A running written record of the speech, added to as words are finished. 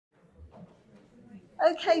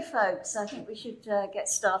Okay, folks, I think we should get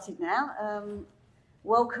started now.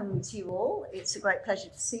 Welcome to you all. It's a great pleasure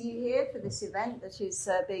to see you here for this event that is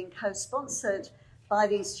being co-sponsored by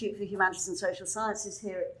the Institute for Humanities and Social Sciences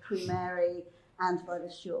here at Queen Mary and by the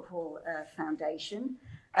Stuart Hall Foundation.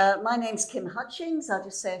 My name's Kim Hutchings. I'll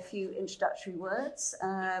just say a few introductory words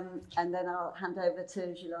and then I'll hand over to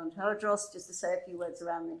Ghislain Taradros just to say a few words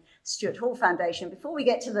around the Stuart Hall Foundation before we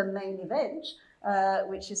get to the main event,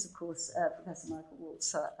 which is, of course, Professor Michael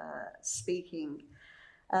Walzer speaking.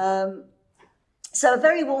 So a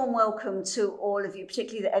very warm welcome to all of you,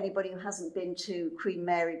 particularly anybody who hasn't been to Queen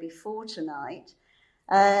Mary before tonight.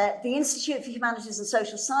 The Institute for Humanities and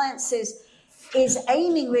Social Sciences is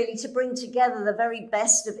aiming really to bring together the very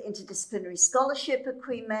best of interdisciplinary scholarship at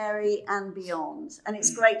Queen Mary and beyond. And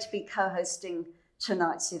it's great to be co-hosting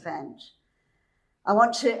tonight's event. I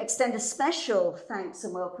want to extend a special thanks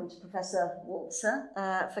and welcome to Professor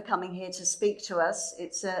Walzer for coming here to speak to us.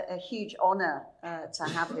 It's a huge honour to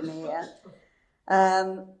have him here.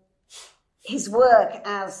 His work,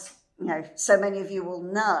 as you know, so many of you will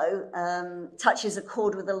know, touches a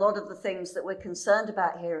chord with a lot of the things that we're concerned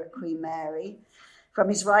about here at Queen Mary, from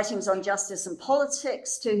his writings on justice and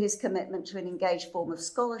politics to his commitment to an engaged form of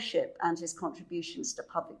scholarship and his contributions to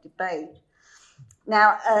public debate.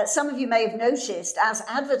 Now, some of you may have noticed, as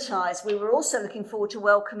advertised, we were also looking forward to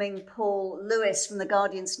welcoming Paul Lewis from The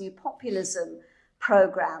Guardian's new Populism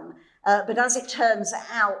programme. But as it turns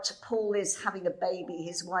out, Paul is having a baby.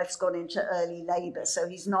 His wife's gone into early labour, so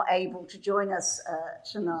he's not able to join us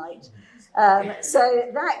tonight. So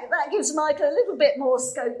that gives Michael a little bit more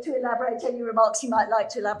scope to elaborate any remarks he might like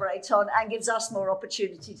to elaborate on and gives us more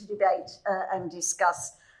opportunity to debate and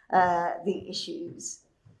discuss the issues.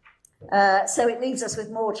 So it leaves us with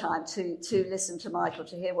more time to listen to Michael,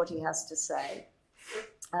 to hear what he has to say.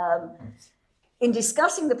 In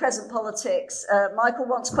discussing the present politics, Michael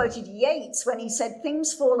once quoted Yeats when he said,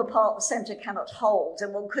 "Things fall apart, the centre cannot hold,"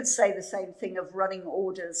 and one could say the same thing of running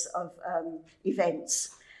orders of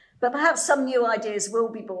events. But perhaps some new ideas will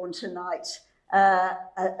be born tonight,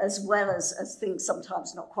 as well as things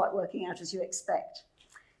sometimes not quite working out as you expect.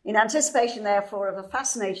 In anticipation, therefore, of a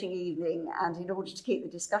fascinating evening, and in order to keep the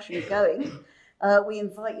discussion going, we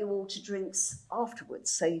invite you all to drinks afterwards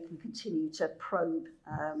so you can continue to probe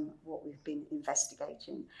what we've been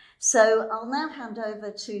investigating. So I'll now hand over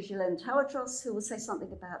to Ghislain Taradros, who will say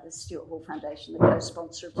something about the Stuart Hall Foundation, the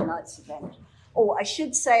co-sponsor of tonight's event. Or I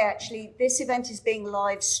should say, actually, this event is being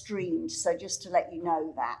live streamed, so just to let you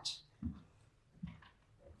know that.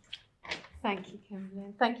 Thank you,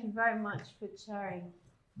 Kimberly. Thank you very much for chairing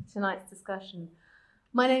tonight's discussion.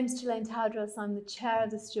 My name is Ghislain Taradros. I'm the chair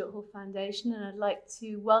of the Stuart Hall Foundation, and I'd like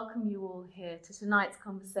to welcome you all here to tonight's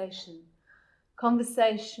conversation.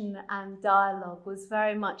 Conversation and dialogue was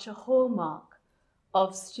very much a hallmark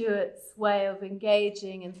of Stuart's way of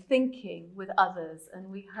engaging and thinking with others, and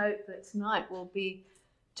we hope that tonight will be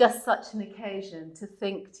just such an occasion to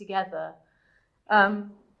think together.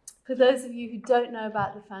 For those of you who don't know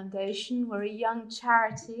about the foundation, we're a young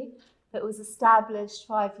charity that was established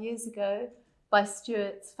 5 years ago by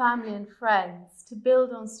Stuart's family and friends to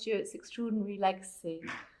build on Stuart's extraordinary legacy.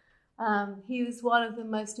 He was one of the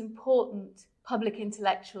most important public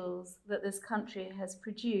intellectuals that this country has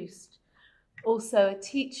produced. Also a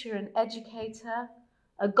teacher and educator,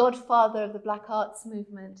 a godfather of the Black Arts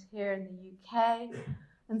movement here in the UK,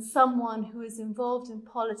 and someone who is involved in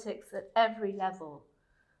politics at every level.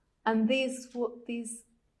 And these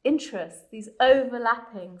interests, these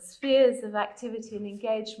overlapping spheres of activity and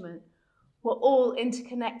engagement were all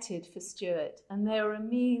interconnected for Stuart, and they were a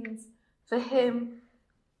means for him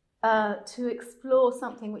to explore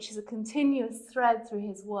something which is a continuous thread through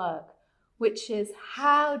his work, which is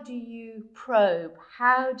how do you probe,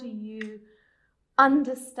 how do you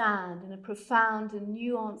understand in a profound and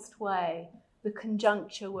nuanced way the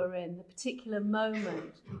conjuncture we're in, the particular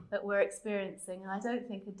moment that we're experiencing. And I don't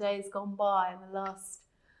think a day's gone by in the last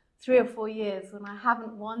 3 or 4 years when I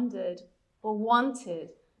haven't wondered or wanted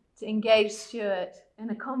to engage Stuart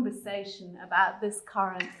in a conversation about this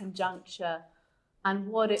current conjuncture and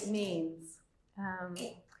what it means,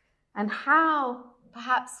 and how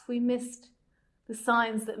perhaps we missed the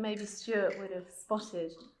signs that maybe Stuart would have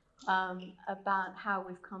spotted about how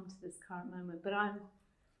we've come to this current moment. But I'm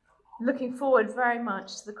looking forward very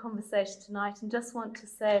much to the conversation tonight and just want to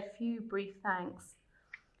say a few brief thanks.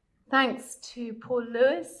 Thanks to Paul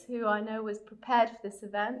Lewis, who I know was prepared for this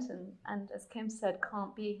event and as Kim said,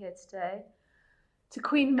 can't be here today. To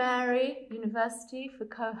Queen Mary University for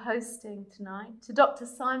co-hosting tonight. To Dr.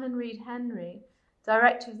 Simon Reed Henry,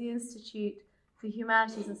 Director of the Institute for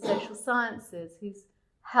Humanities and Social Sciences, who's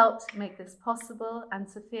helped make this possible, and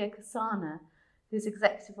Sophia Kasana, who's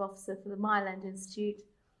Executive Officer for the Mile End Institute,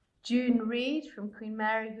 June Reed from Queen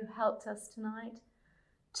Mary, who helped us tonight,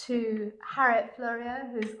 to Harriet Florio,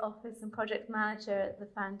 who's Office and Project Manager at the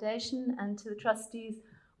Foundation, and to the trustees,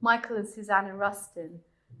 Michael and Susanna Rustin,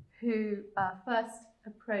 who first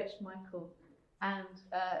approached Michael and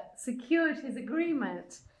secured his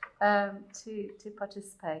agreement to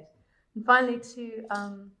participate. And finally to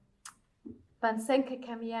Vansenka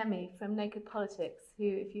Kemiemi from Naked Politics, who,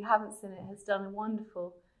 if you haven't seen it, has done a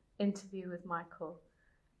wonderful interview with Michael.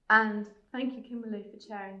 And thank you, Kimberly, for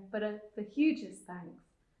chairing, but the hugest thanks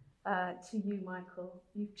to you, Michael.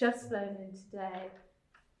 You've just flown in today.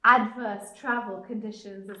 Adverse travel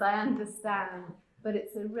conditions, as I understand, but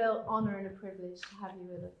it's a real honour and a privilege to have you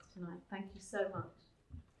with us tonight. Thank you so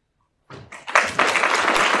much.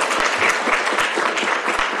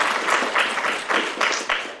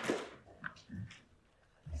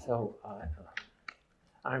 So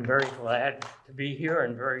I'm very glad to be here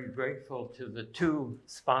and very grateful to the two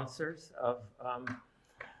sponsors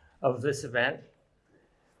of this event.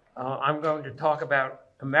 I'm going to talk about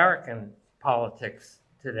American politics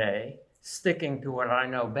today, sticking to what I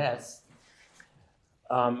know best.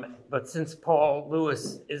 But since Paul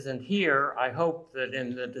Lewis isn't here, I hope that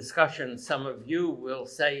in the discussion some of you will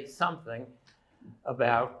say something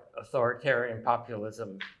about authoritarian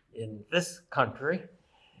populism in this country,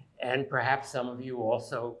 and perhaps some of you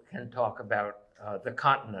also can talk about the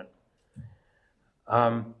continent.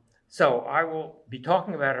 So I will be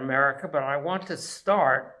talking about America, but I want to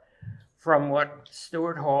start from what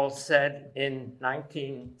Stuart Hall said in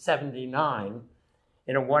 1979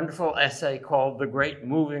 in a wonderful essay called The Great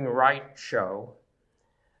Moving Right Show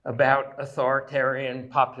about authoritarian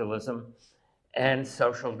populism and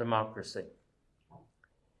social democracy.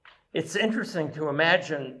 It's interesting to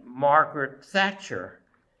imagine Margaret Thatcher,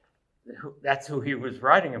 that's who he was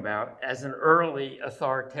writing about, as an early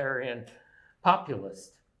authoritarian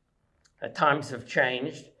populist. Times have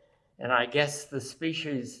changed, and I guess the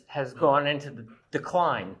species has gone into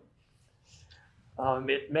decline.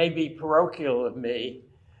 It may be parochial of me,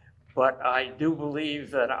 but I do believe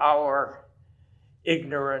that our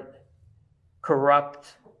ignorant,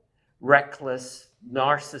 corrupt, reckless,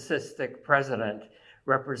 narcissistic president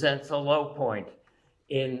represents a low point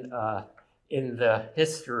in the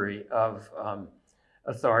history of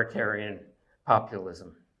authoritarian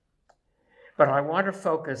populism. But I want to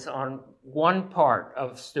focus on one part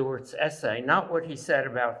of Stuart's essay, not what he said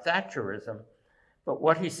about Thatcherism, but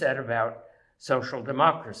what he said about social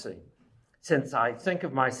democracy, since I think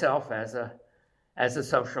of myself as a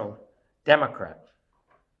social democrat.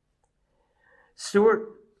 Stuart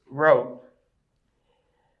wrote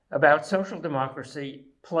about social democracy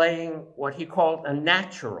playing what he called a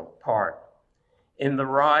natural part in the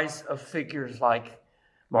rise of figures like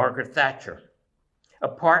Margaret Thatcher, a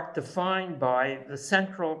part defined by the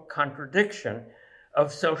central contradiction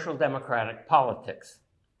of social democratic politics.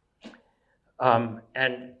 And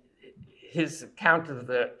his account of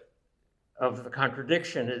the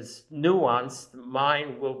contradiction is nuanced.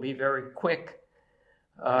 Mine will be very quick.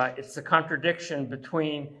 It's a contradiction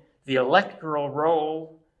between the electoral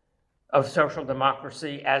role of social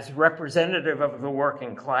democracy as representative of the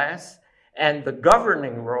working class and the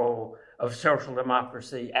governing role of social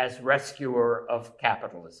democracy as rescuer of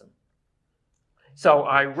capitalism. So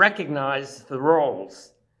I recognize the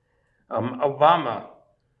roles.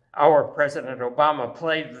 Our President Obama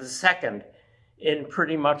played the second in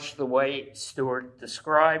pretty much the way Stuart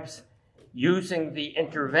describes, using the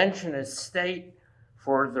interventionist state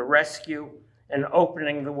for the rescue and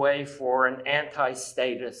opening the way for an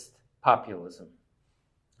anti-statist populism.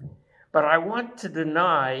 But I want to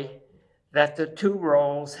deny that the two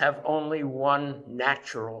roles have only one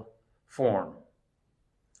natural form.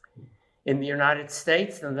 In the United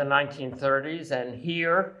States in the 1930s and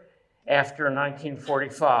here after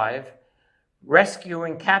 1945,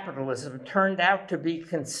 rescuing capitalism turned out to be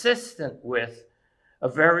consistent with a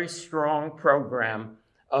very strong program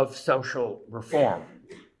of social reform.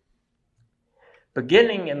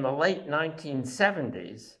 Beginning in the late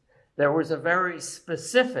 1970s, there was a very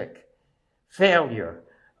specific failure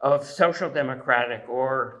of social democratic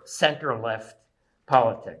or center-left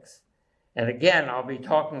politics. And again, I'll be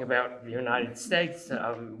talking about the United States,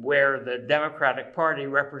 where the Democratic Party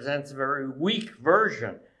represents a very weak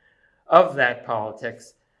version of that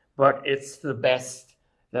politics, but it's the best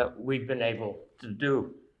that we've been able to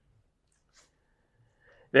do.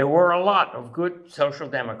 There were a lot of good social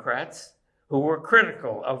democrats who were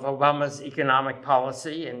critical of Obama's economic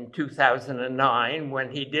policy in 2009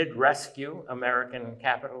 when he did rescue American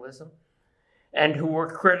capitalism. and who were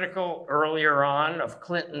critical earlier on of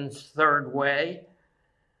Clinton's third way,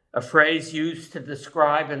 a phrase used to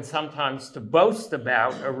describe and sometimes to boast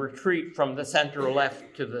about a retreat from the center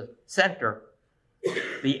left to the center,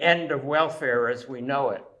 the end of welfare as we know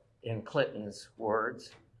it, in Clinton's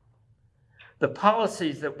words. The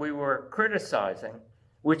policies that we were criticizing,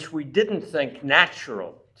 which we didn't think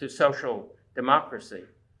natural to social democracy,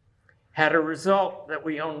 had a result that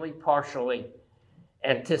we only partially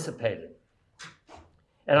anticipated.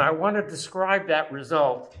 And I want to describe that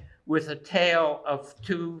result with a tale of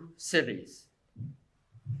two cities.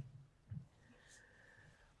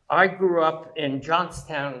 I grew up in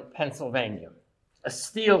Johnstown, Pennsylvania, a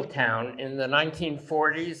steel town in the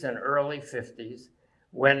 1940s and early 50s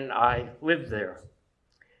when I lived there.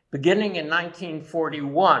 Beginning in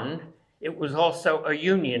 1941, it was also a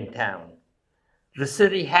union town. The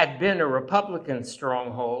city had been a Republican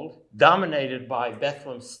stronghold dominated by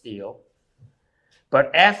Bethlehem Steel,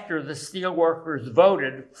 but after the steelworkers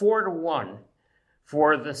voted 4-1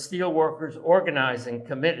 for the Steelworkers Organizing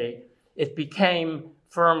Committee, it became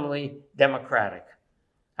firmly Democratic.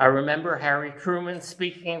 I remember Harry Truman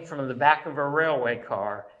speaking from the back of a railway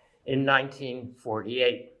car in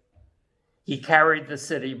 1948. He carried the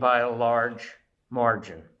city by a large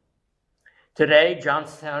margin. Today,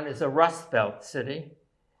 Johnstown is a Rust Belt city.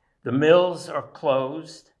 The mills are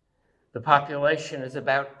closed. The population is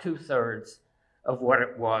about 2/3 of what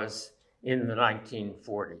it was in the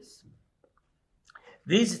 1940s.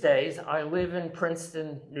 These days, I live in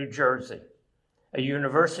Princeton, New Jersey, a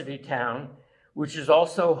university town which is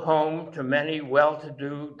also home to many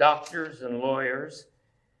well-to-do doctors and lawyers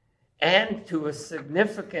and to a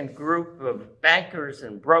significant group of bankers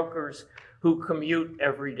and brokers who commute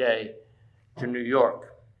every day to New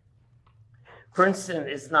York. Princeton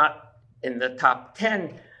is not in the top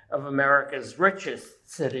 10 of America's richest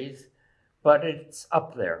cities, but it's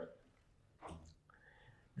up there.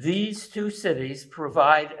 These two cities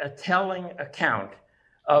provide a telling account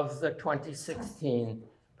of the 2016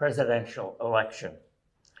 presidential election.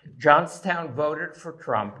 Johnstown voted for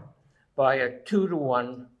Trump by a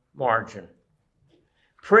 2-1 margin.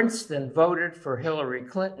 Princeton voted for Hillary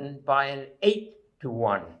Clinton by an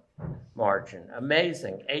 8-1 margin.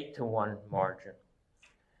 Amazing, 8-1 margin.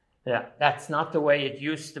 Now, that's not the way it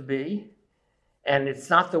used to be, and it's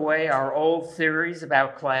not the way our old theories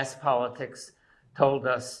about class politics told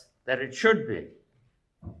us that it should be.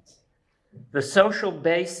 The social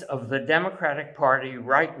base of the Democratic Party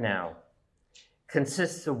right now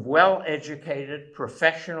consists of well-educated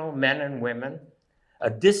professional men and women, a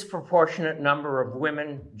disproportionate number of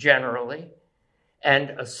women generally,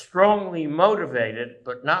 and a strongly motivated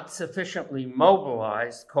but not sufficiently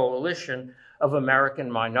mobilized coalition of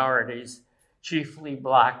American minorities, chiefly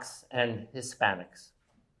Blacks and Hispanics.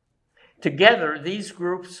 Together, these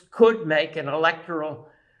groups could make an electoral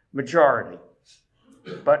majority,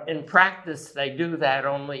 but in practice, they do that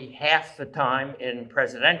only half the time in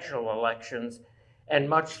presidential elections and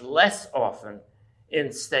much less often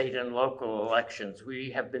in state and local elections.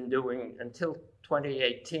 We have been doing, until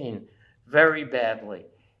 2018, very badly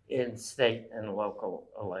in state and local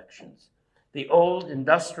elections. The old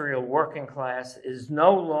industrial working class is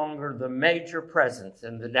no longer the major presence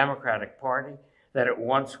in the Democratic Party that it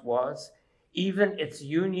once was. Even its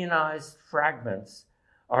unionized fragments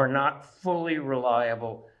are not fully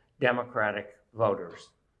reliable Democratic voters.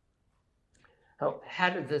 How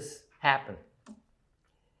did this happen?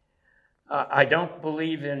 I don't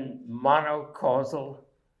believe in monocausal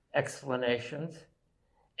explanations.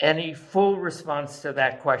 Any full response to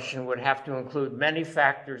that question would have to include many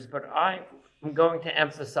factors, but I'm going to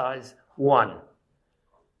emphasize one.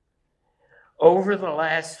 Over the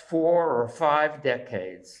last 4 or 5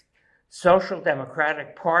 decades, social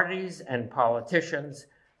democratic parties and politicians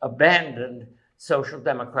abandoned social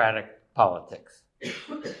democratic politics.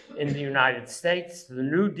 In the United States, the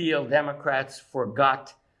New Deal Democrats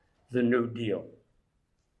forgot the New Deal.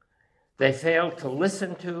 They failed to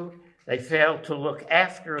listen to, they failed to look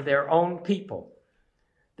after their own people,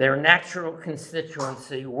 their natural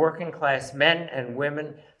constituency, working class men and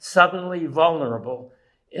women, suddenly vulnerable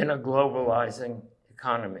in a globalizing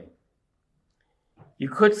economy. You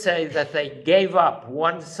could say that they gave up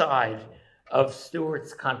one side of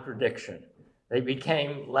Stuart's contradiction. They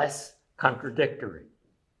became less contradictory.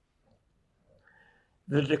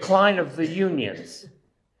 The decline of the unions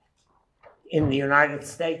in the United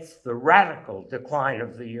States, the radical decline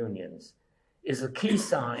of the unions, is a key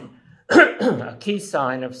sign, a key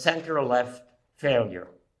sign of center-left failure.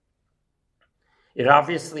 It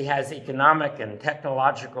obviously has economic and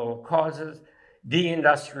technological causes,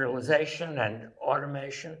 deindustrialization and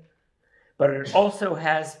automation, but it also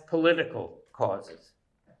has political causes.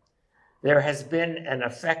 There has been an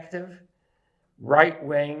effective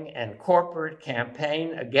right-wing and corporate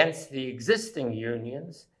campaign against the existing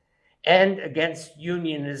unions and against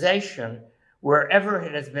unionization wherever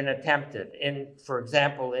it has been attempted, for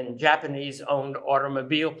example, in Japanese-owned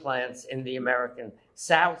automobile plants in the American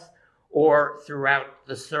South or throughout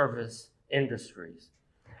the service industries.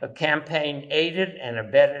 A campaign aided and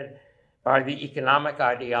abetted by the economic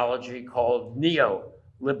ideology called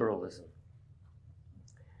neoliberalism.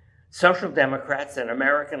 Social democrats and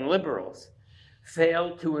American liberals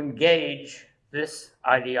failed to engage this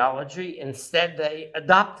ideology. Instead, they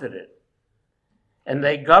adopted it. And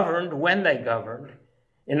they governed, when they governed,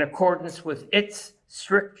 in accordance with its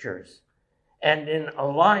strictures and in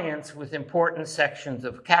alliance with important sections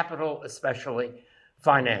of capital, especially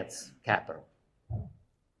finance capital.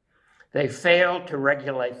 They failed to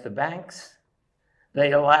regulate the banks.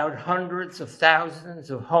 They allowed hundreds of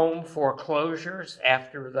thousands of home foreclosures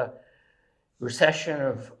after the recession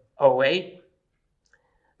of 2008.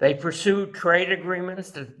 They pursued trade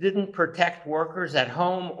agreements that didn't protect workers at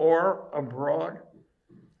home or abroad.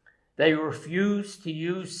 They refused to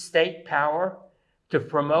use state power to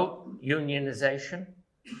promote unionization.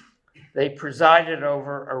 They presided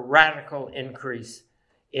over a radical increase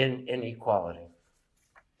in inequality.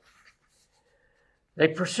 They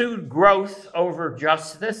pursued growth over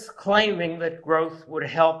justice, claiming that growth would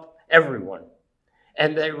help everyone.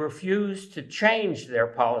 And they refused to change their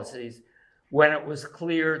policies when it was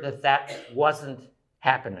clear that that wasn't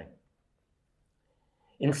happening.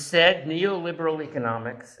 Instead, neoliberal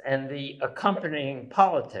economics and the accompanying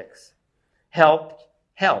politics helped,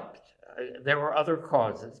 there were other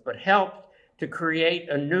causes, but helped to create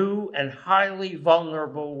a new and highly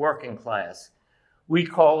vulnerable working class. We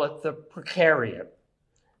call it the precariat,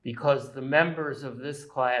 because the members of this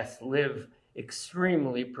class live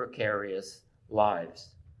extremely precarious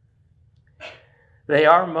lives. They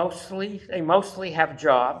mostly have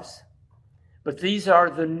jobs, but these are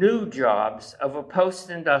the new jobs of a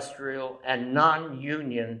post-industrial and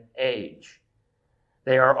non-union age.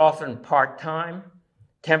 They are often part-time,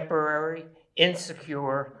 temporary,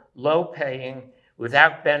 insecure, low-paying,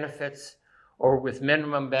 without benefits or with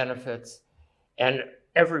minimum benefits, and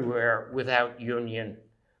everywhere without union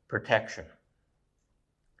protection.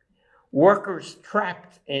 Workers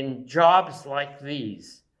trapped in jobs like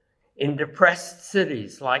these, in depressed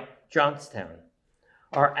cities like Johnstown,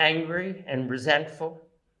 are angry and resentful.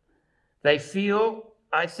 They feel,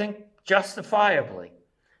 I think, justifiably,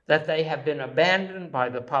 that they have been abandoned by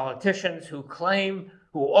the politicians who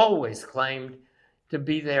always claimed to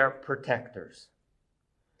be their protectors.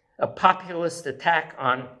 A populist attack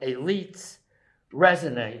on elites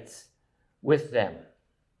resonates with them.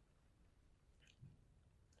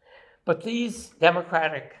 But these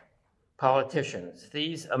Democratic politicians,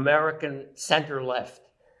 these American center-left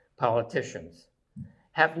politicians,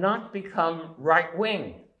 have not become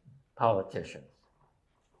right-wing politicians.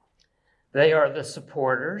 They are the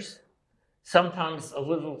supporters, sometimes a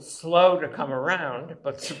little slow to come around,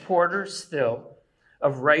 but supporters still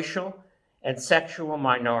of racial and sexual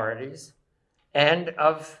minorities and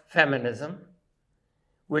of feminism,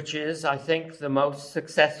 which is, I think, the most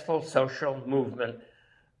successful social movement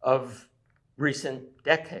of recent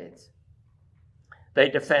decades. They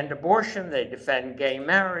defend abortion, they defend gay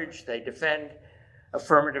marriage, they defend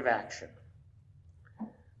affirmative action.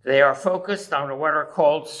 They are focused on what are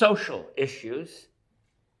called social issues,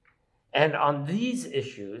 and on these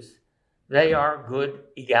issues, they are good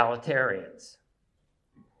egalitarians.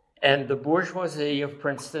 And the bourgeoisie of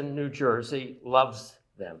Princeton, New Jersey, loves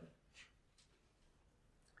them.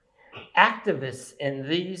 Activists in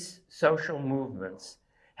these social movements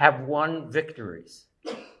have won victories,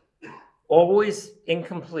 always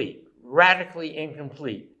incomplete, radically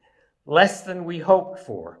incomplete, less than we hoped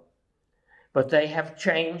for, but they have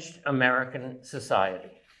changed American society.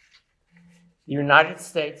 The United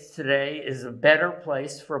States today is a better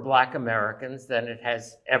place for Black Americans than it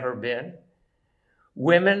has ever been.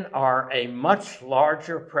 Women are a much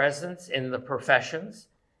larger presence in the professions,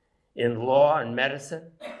 in law and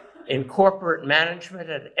medicine, in corporate management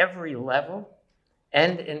at every level,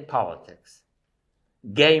 and in politics.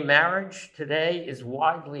 Gay marriage today is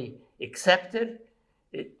widely accepted.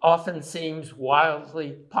 It often seems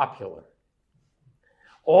wildly popular.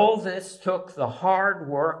 All this took the hard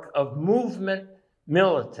work of movement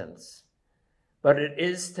militants, but it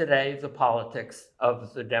is today the politics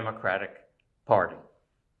of the Democratic Party.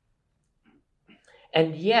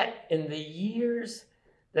 And yet, in the years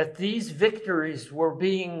that these victories were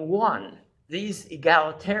being won, these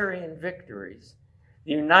egalitarian victories,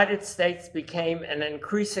 the United States became an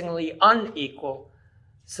increasingly unequal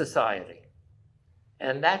society.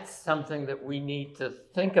 And that's something that we need to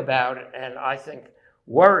think about and I think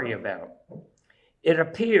worry about. It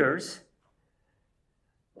appears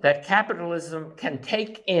that capitalism can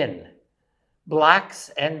take in blacks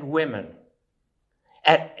and women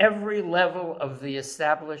at every level of the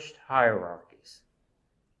established hierarchies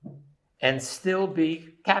and still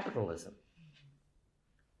be capitalism.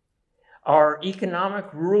 Our economic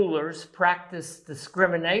rulers practice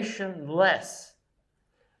discrimination less,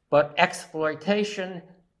 but exploitation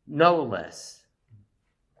no less.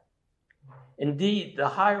 Indeed, the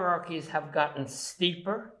hierarchies have gotten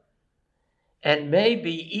steeper and may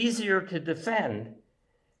be easier to defend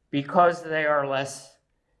because they are less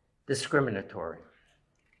discriminatory.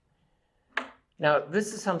 Now,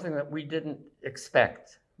 this is something that we didn't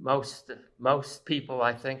expect. Most people,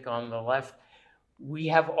 I think, on the left, we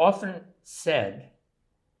have often said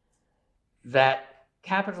that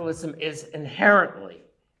capitalism is inherently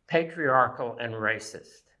patriarchal and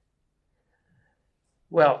racist.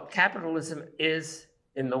 Well, capitalism is,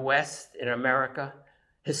 in the West, in America,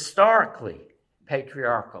 historically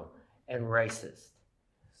patriarchal and racist,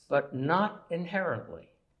 but not inherently.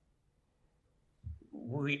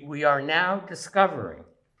 We are now discovering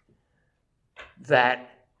that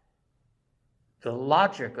the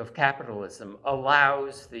logic of capitalism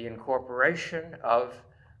allows the incorporation of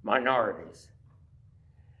minorities.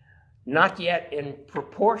 Not yet in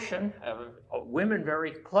proportion, women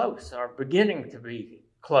very close, are beginning to be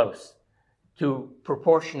close to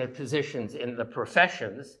proportionate positions in the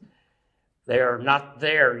professions. They are not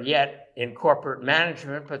there yet in corporate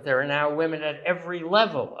management, but there are now women at every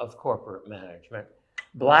level of corporate management.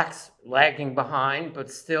 Blacks lagging behind,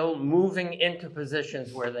 but still moving into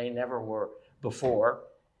positions where they never were before.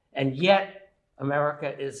 And yet,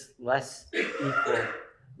 America is less equal,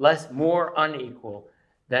 more unequal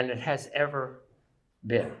than it has ever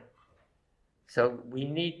been. So we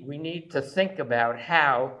need to think about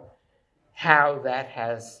how that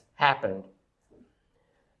has happened.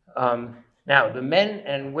 Now, the men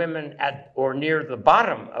and women at or near the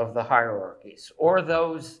bottom of the hierarchies, or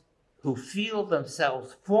those who feel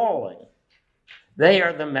themselves falling, they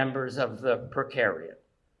are the members of the precariat.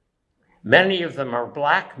 Many of them are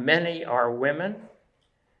black, many are women,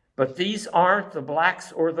 but these aren't the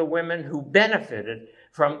blacks or the women who benefited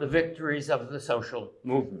from the victories of the social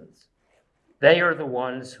movements. They are the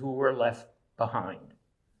ones who were left behind.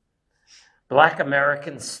 Black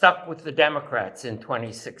Americans stuck with the Democrats in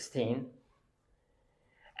 2016,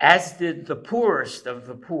 as did the poorest of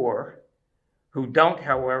the poor, who don't,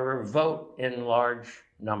 however, vote in large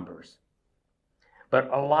numbers. But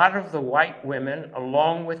a lot of the white women,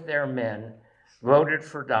 along with their men, voted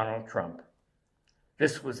for Donald Trump.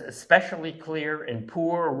 This was especially clear in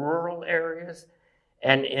poor rural areas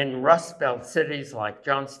and in Rust Belt cities like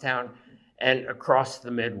Johnstown and across the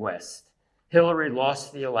Midwest. Hillary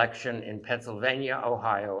lost the election in Pennsylvania,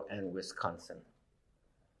 Ohio, and Wisconsin.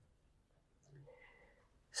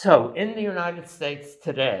 So in the United States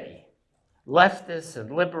today, leftists and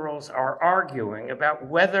liberals are arguing about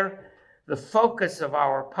whether the focus of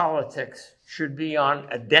our politics should be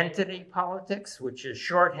on identity politics, which is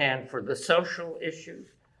shorthand for the social issues,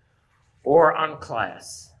 or on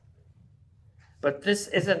class. But this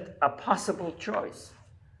isn't a possible choice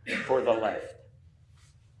for the left.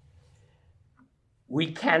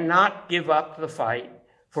 We cannot give up the fight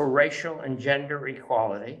for racial and gender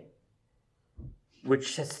equality,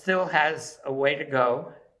 which still has a way to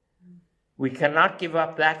go. We cannot give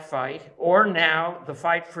up that fight, or now the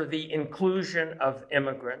fight for the inclusion of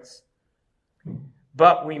immigrants.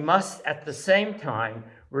 But we must, at the same time,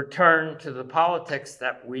 return to the politics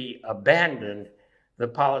that we abandoned, the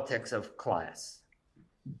politics of class.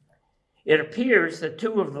 It appears that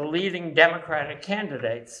two of the leading Democratic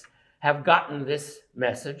candidates have gotten this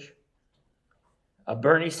message.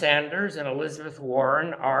 Bernie Sanders and Elizabeth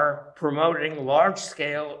Warren are promoting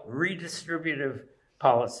large-scale redistributive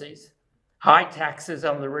policies, high taxes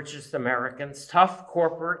on the richest Americans, tough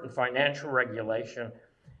corporate and financial regulation,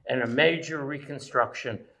 and a major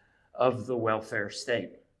reconstruction of the welfare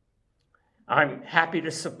state. I'm happy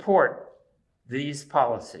to support these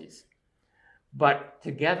policies, but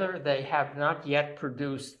together they have not yet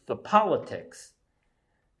produced the politics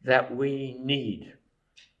that we need.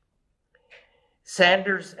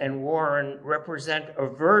 Sanders and Warren represent a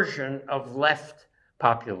version of left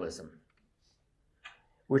populism,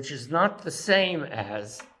 which is not the same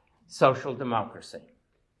as social democracy.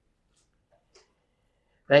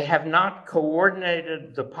 They have not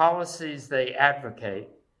coordinated the policies they advocate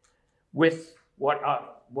with what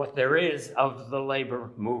what there is of the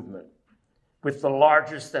labor movement, with the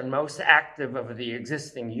largest and most active of the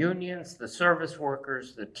existing unions, the service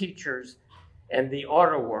workers, the teachers, and the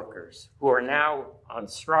auto workers, who are now on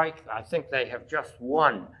strike. I think they have just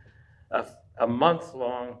won a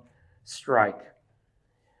month-long strike.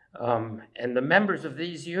 And the members of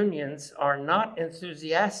these unions are not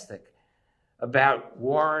enthusiastic about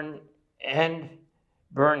Warren and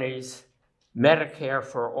Bernie's Medicare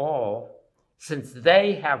for all, since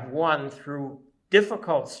they have won through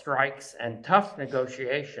difficult strikes and tough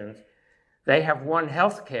negotiations. They have won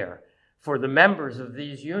health care for the members of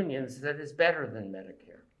these unions that is better than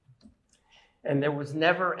Medicare. And there was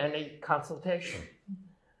never any consultation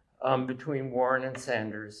between Warren and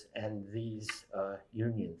Sanders and these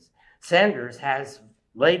unions. Sanders has,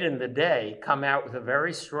 late in the day, come out with a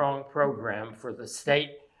very strong program for the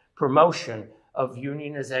state promotion of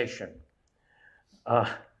unionization.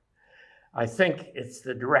 I think it's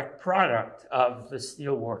the direct product of the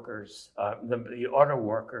steel workers, the auto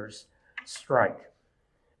workers' strike.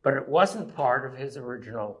 But it wasn't part of his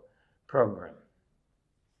original program.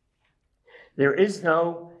 There is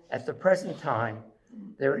no, at the present time,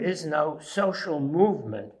 there is no social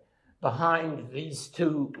movement behind these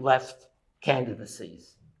two left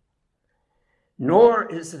candidacies.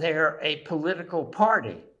 Nor is there a political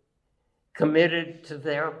party committed to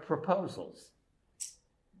their proposals.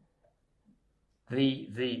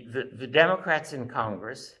 The Democrats in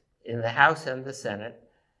Congress, in the House and the Senate,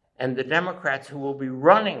 and the Democrats who will be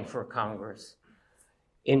running for Congress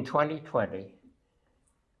in 2020,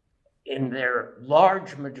 in their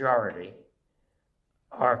large majority,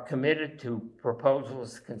 are committed to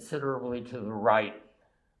proposals considerably to the right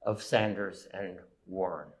of Sanders and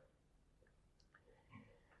Warren.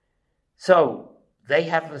 So they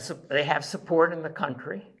have support in the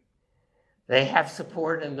country. They have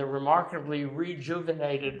support in the remarkably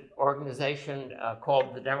rejuvenated organization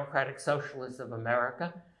called the Democratic Socialists of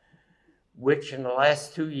America, which in the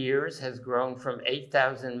last 2 years has grown from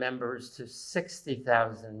 8,000 members to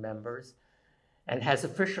 60,000 members and has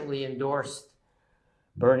officially endorsed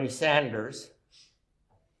Bernie Sanders.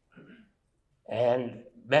 And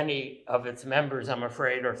many of its members, I'm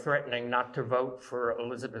afraid, are threatening not to vote for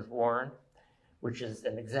Elizabeth Warren, which is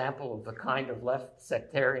an example of the kind of left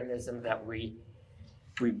sectarianism that we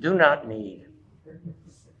do not need.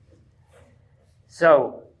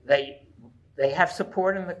 So they have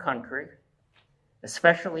support in the country,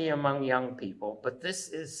 especially among young people, but this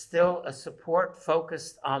is still a support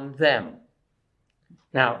focused on them.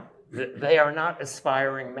 Now, they are not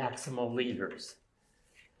aspiring maximal leaders.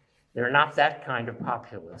 They're not that kind of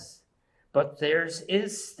populists, but theirs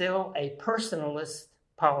is still a personalist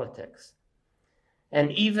politics.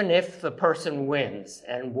 And even if the person wins,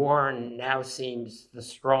 and Warren now seems the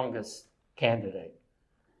strongest candidate,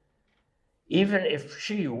 even if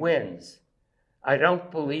she wins, I don't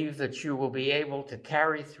believe that you will be able to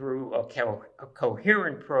carry through a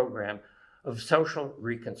coherent program of social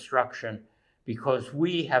reconstruction, because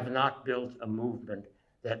we have not built a movement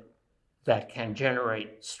that can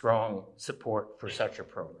generate strong support for such a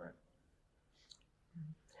program.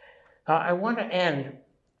 I want to end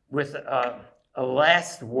with a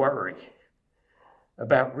last worry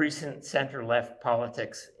about recent center-left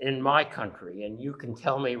politics in my country, and you can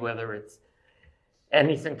tell me whether it's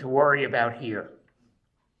anything to worry about here.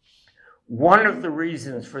 One of the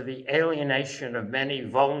reasons for the alienation of many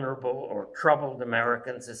vulnerable or troubled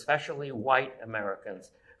Americans, especially white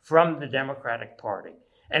Americans, from the Democratic Party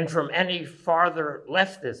and from any farther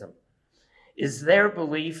leftism, is their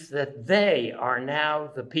belief that they are now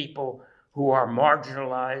the people who are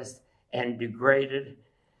marginalized and degraded,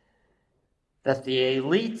 that the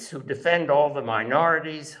elites who defend all the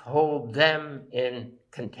minorities hold them in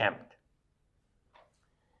contempt.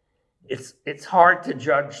 It's hard to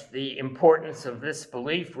judge the importance of this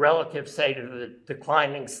belief relative, say, to the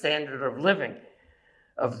declining standard of living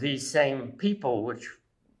of these same people, which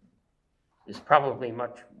is probably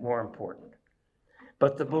much more important.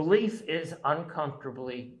 But the belief is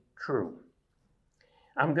uncomfortably true.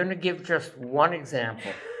 I'm going to give just one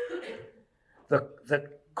example. The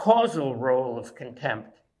causal role of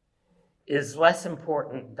contempt is less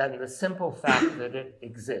important than the simple fact that it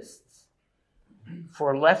exists.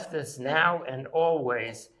 For leftists now and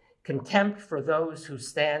always, contempt for those who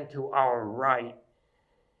stand to our right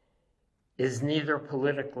is neither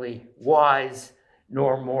politically wise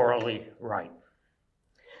nor morally right.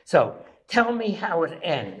 So, Tell Me How It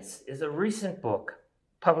Ends is a recent book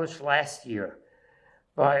published last year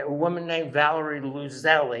by a woman named Valerie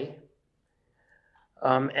Luzelli.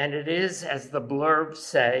 And it is, as the blurbs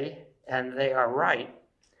say, and they are right,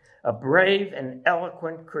 a brave and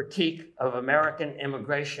eloquent critique of American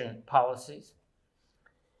immigration policies.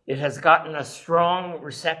 It has gotten a strong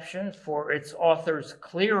reception for its author's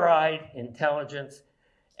clear-eyed intelligence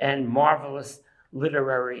and marvelous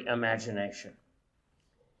literary imagination.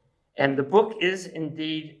 And the book is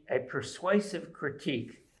indeed a persuasive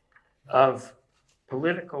critique of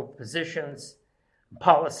political positions,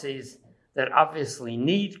 policies that obviously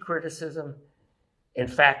need criticism, in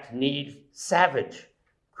fact, need savage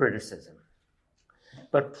criticism.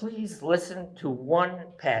 But please listen to one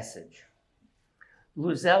passage.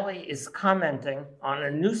 Luzelli is commenting on a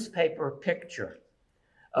newspaper picture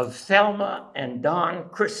of Thelma and Don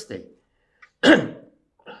Christie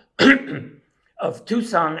of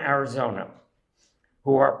Tucson, Arizona,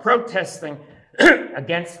 who are protesting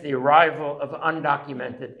against the arrival of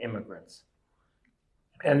undocumented immigrants.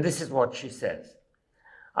 And this is what she says.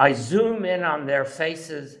 I zoom in on their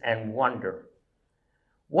faces and wonder,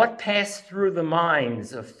 what passed through the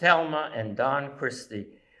minds of Thelma and Don Christie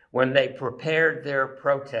when they prepared their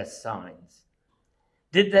protest signs?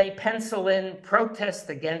 Did they pencil in protest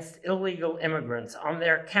against illegal immigrants on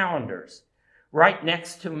their calendars, right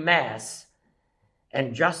next to Mass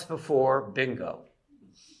and just before bingo?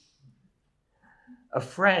 A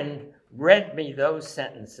friend read me those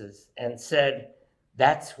sentences and said,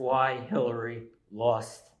 that's why Hillary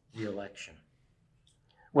lost the election.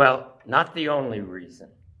 Well, not the only reason,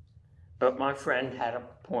 but my friend had a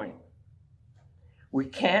point. We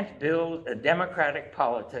can't build a democratic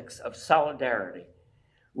politics of solidarity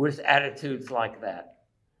with attitudes like that.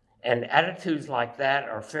 And attitudes like that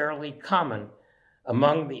are fairly common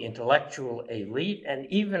among the intellectual elite and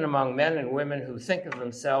even among men and women who think of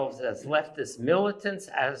themselves as leftist militants,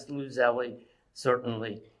 as Luzelli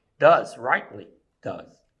certainly does, rightly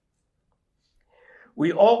does.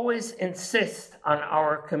 We always insist on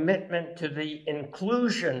our commitment to the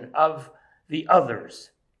inclusion of the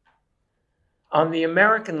others. On the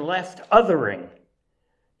American left, othering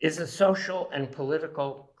is a social and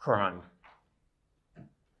political crime.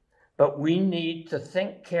 But we need to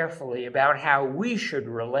think carefully about how we should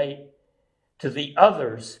relate to the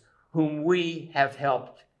others whom we have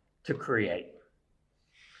helped to create.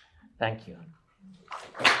 Thank you.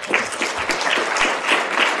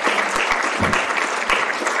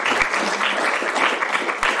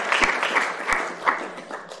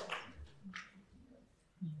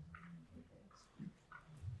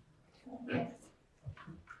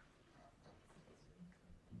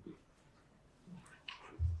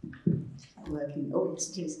 Working. Oh, yes,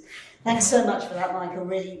 it is. Thanks so much for that, Michael.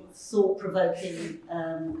 Really thought-provoking,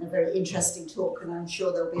 a very interesting talk, and I'm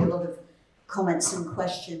sure there'll be a lot of comments and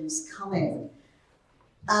questions coming.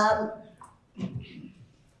 I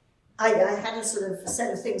had a sort of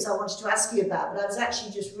set of things I wanted to ask you about, but I was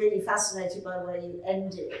actually just really fascinated by where you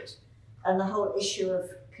ended and the whole issue of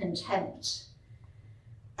contempt.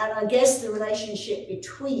 And I guess the relationship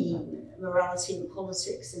between morality and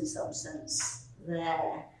politics, in some sense,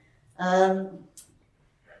 there.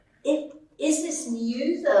 Is this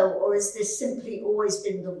new, though, or is this simply always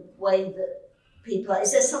been the way that people are?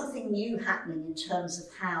 Is there something new happening in terms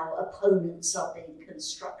of how opponents are being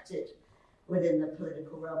constructed within the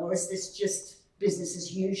political realm, or is this just business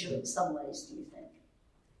as usual in some ways, do you think?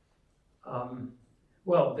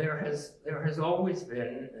 Well, there has always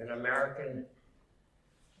been an American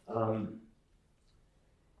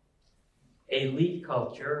elite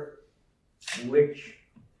culture which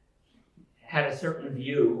had a certain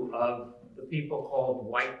view of the people called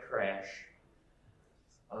white trash,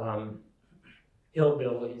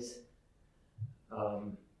 hillbillies,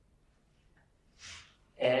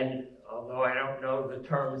 and although I don't know the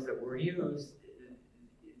terms that were used,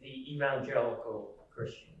 the evangelical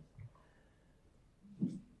Christians.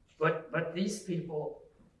 But these people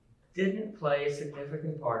didn't play a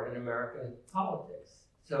significant part in American politics.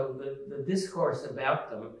 So the discourse about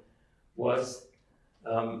them was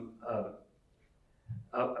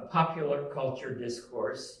a popular culture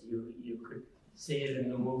discourse. You could see it in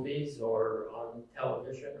the movies or on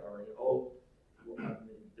television or in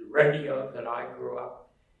the radio that I grew up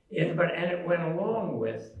in. And it went along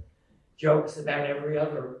with jokes about every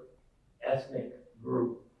other ethnic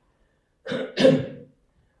group.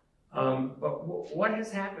 But what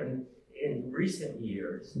has happened in recent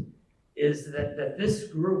years is that this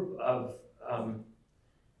group of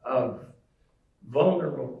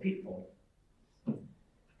vulnerable people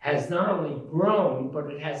has not only grown, but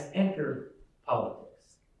it has entered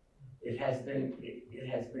politics. It has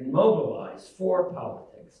been mobilized for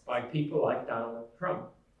politics by people like Donald Trump.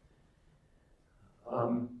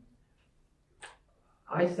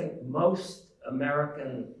 I think most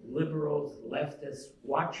American liberals, leftists,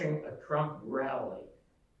 watching a Trump rally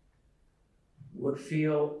would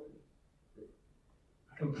feel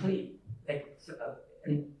complete. It's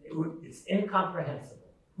incomprehensible.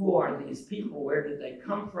 Who are these people? Where did they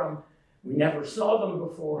come from? We never saw them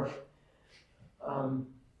before.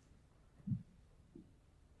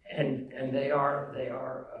 And they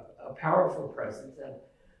are a powerful presence.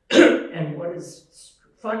 And what is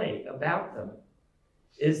funny about them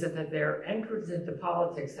is that their entrance into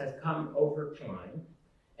politics has come over time,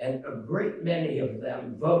 and a great many of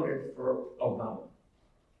them voted for Obama.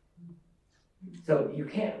 So you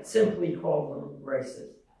can't simply call them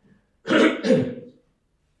racist.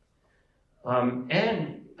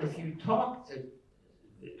 And if you talk to,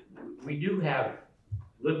 we do have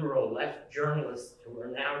liberal left journalists who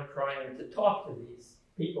are now trying to talk to these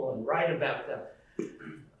people and write about them.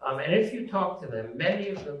 And if you talk to them, many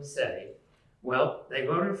of them say, well, they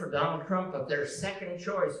voted for Donald Trump, but their second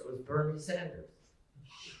choice was Bernie Sanders.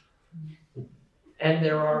 And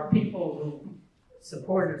there are people who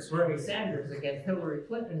supported Bernie Sanders against Hillary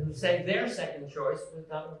Clinton who say their second choice was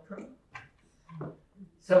Donald Trump.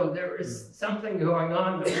 So there is something going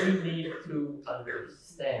on that we need to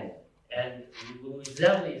understand. And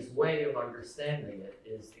Luiselli's way of understanding it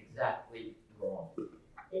is exactly wrong.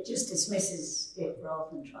 It just dismisses it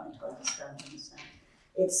rather than trying to understand.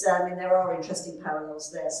 It's, I mean, there are interesting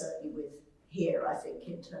parallels there, certainly with here, I think,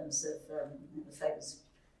 in terms of the famous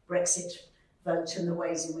Brexit vote and the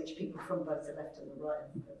ways in which people from both the left and the right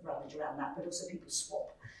have rallied around that, but also people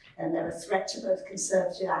swap. And they're a threat to both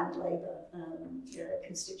Conservative and Labour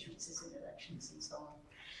constituencies in elections and so on.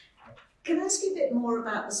 Can I ask you a bit more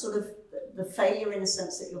about the sort of the failure, in a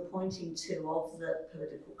sense, that you're pointing to of the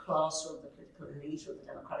political class or the political elite or the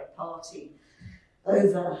Democratic Party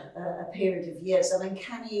over a period of years? I mean,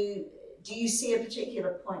 do you see a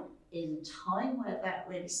particular point in time where that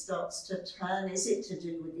really starts to turn? Is it to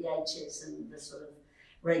do with the 80s and the sort of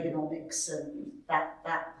Reaganomics and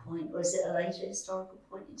that point, or is it a later historical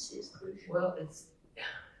point you see as crucial? Well,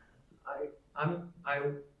 I'm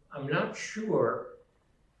not sure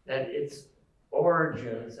that its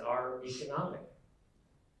origins are economic.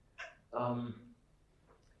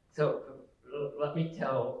 So let me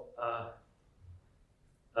tell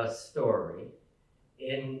a story.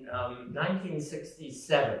 In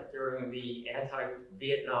 1967, during the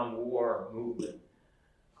anti-Vietnam War movement,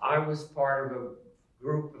 I was part of a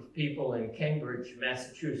group of people in Cambridge,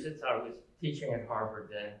 Massachusetts. I was teaching at Harvard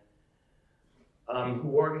then,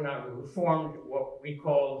 who formed what we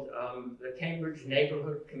called the Cambridge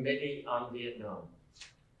Neighborhood Committee on Vietnam.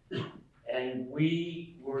 And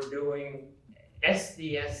we were doing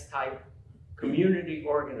SDS-type community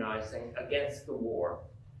organizing against the war,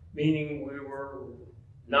 meaning we were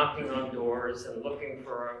knocking on doors and looking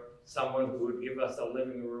for someone who would give us a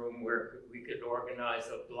living room where we could organize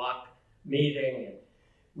a block meeting. And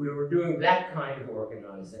we were doing that kind of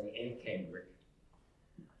organizing in Cambridge.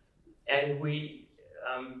 And we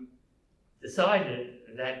decided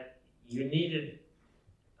that you needed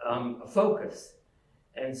a focus.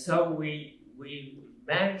 And so we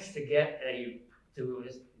managed to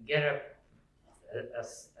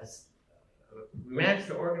we managed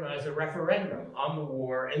to organize a referendum on the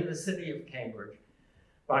war in the city of Cambridge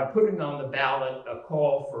by putting on the ballot a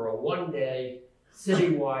call for a one-day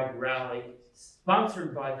citywide rally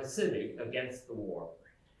sponsored by the city against the war.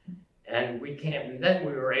 And then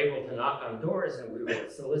we were able to knock on doors, and we were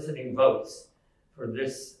soliciting votes for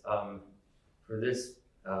this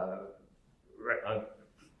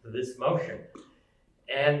motion.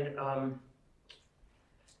 And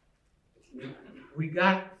we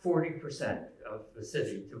got 40% of the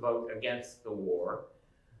city to vote against the war,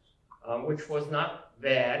 which was not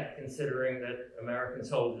bad considering that American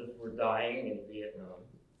soldiers were dying in Vietnam.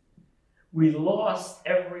 We lost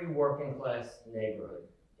every working class neighborhood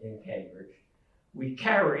in Cambridge. We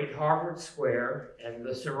carried Harvard Square and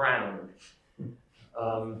the surround.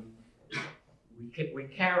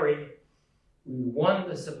 We won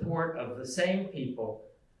the support of the same people,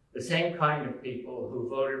 the same kind of people who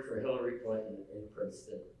voted for Hillary Clinton in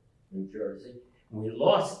Princeton, New Jersey. We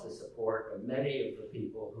lost the support of many of the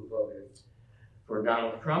people who voted for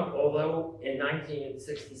Donald Trump, although in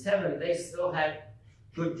 1967 they still had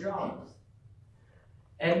good jobs.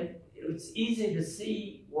 And it's easy to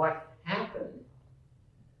see what happened.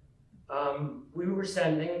 We were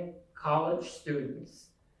sending college students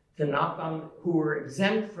to who were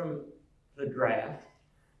exempt from the draft,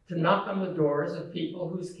 to knock on the doors of people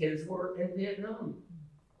whose kids were in Vietnam.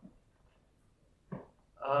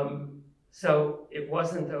 So it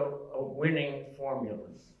wasn't a winning formula.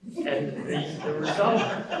 And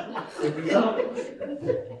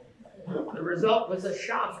the result was a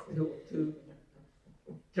shock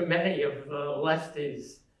to many of the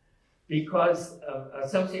lefties, because a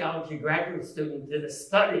sociology graduate student did a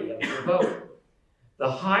study of the vote.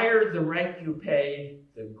 The higher the rent you paid,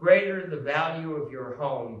 the greater the value of your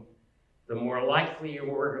home, the more likely you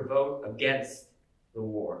were to vote against the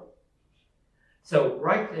war. So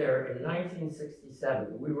right there in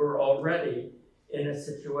 1967, we were already in a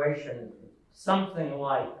situation something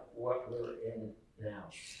like what we're in now.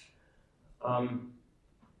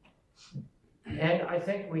 And I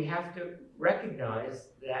think we have to recognize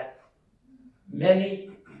that many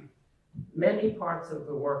parts of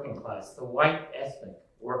the working class, the white ethnic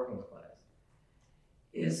working class,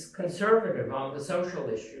 is conservative on the social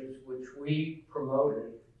issues which we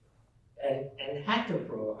promoted and had to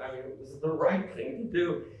promote. I mean, it was the right thing to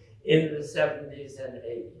do in the 70s and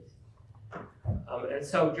 80s. And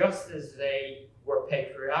so just as they were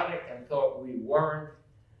patriotic and thought we weren't,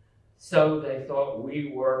 so they thought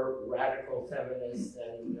we were radical feminists,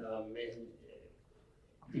 and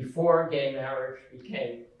before gay marriage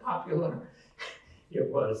became popular, it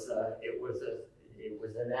was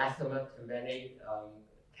anathema to many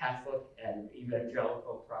Catholic and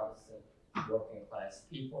evangelical Protestant working class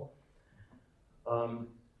people,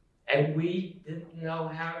 and we didn't know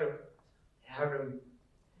how to,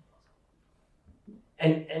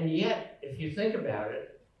 and yet, if you think about it,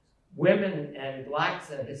 women and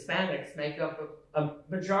blacks and Hispanics make up a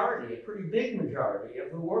majority, a pretty big majority of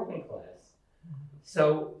the working class.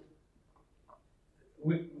 So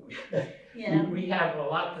we have a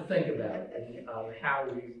lot to think about in how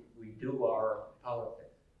we do our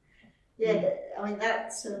politics. Yeah, I mean,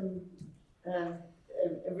 that's a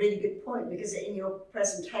really good point, because in your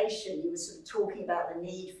presentation you were sort of talking about the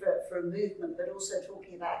need for a movement, but also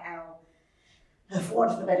talking about how, for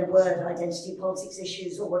want of a better word, identity politics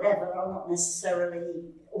issues or whatever are not necessarily,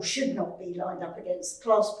 or should not be, lined up against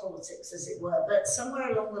class politics, as it were. But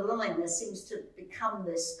somewhere along the line there seems to become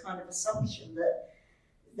this kind of assumption that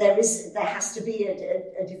there has to be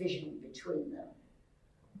a division between them.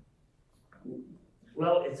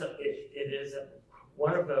 Well, it is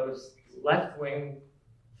one of those left-wing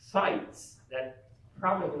fights that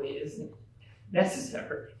probably isn't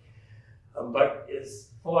necessary, but is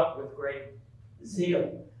fought with great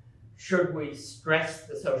zeal. Should we stress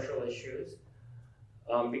the social issues?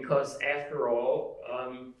 Because after all,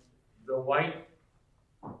 the white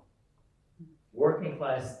working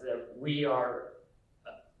class that we are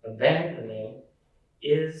abandoning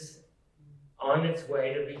is on its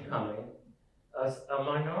way to becoming a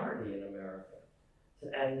minority in America.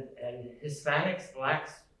 And Hispanics,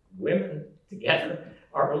 blacks, women together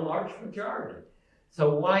are a large majority.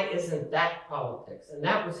 So why isn't that politics? And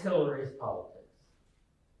that was Hillary's politics.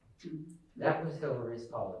 That was Hillary's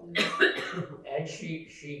politics. And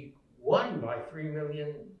she won by 3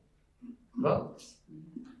 million votes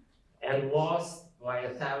and lost by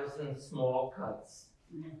 1,000 small cuts.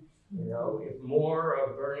 You know, if more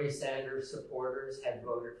of Bernie Sanders supporters had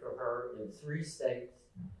voted for her in 3 states,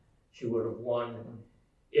 she would have won.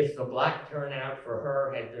 If the black turnout for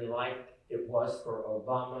her had been like it was for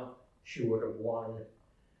Obama, she would have won.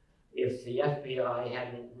 If the FBI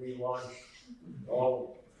hadn't relaunched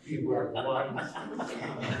she would have won.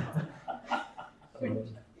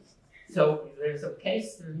 So there's a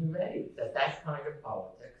case to be made that kind of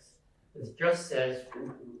politics just says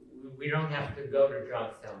we don't have to go to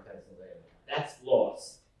Johnstown, Pennsylvania. That's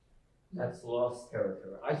lost. That's lost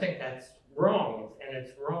territory. I think that's wrong, and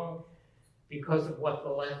it's wrong because of what the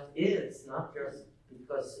left is, not just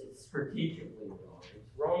because it's strategically wrong. It's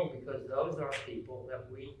wrong because those are people that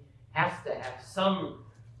we have to have some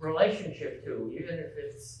relationship to, even if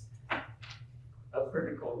it's a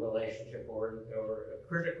critical relationship or a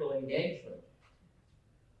critical engagement.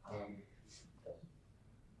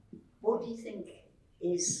 What do you think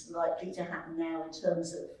is likely to happen now in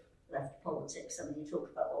terms of left politics? I mean, you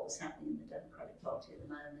talked about what was happening in the Democratic Party at the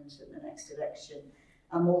moment and the next election,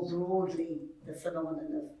 and more broadly, the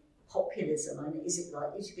phenomenon of populism. I mean, is it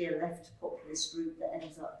likely to be a left populist group that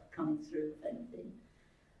ends up coming through, if anything?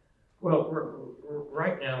 Well,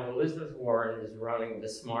 right now, Elizabeth Warren is running the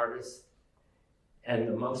smartest and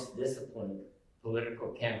the most disciplined political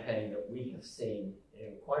campaign that we have seen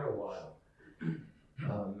in quite a while.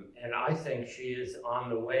 And I think she is on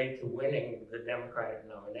the way to winning the Democratic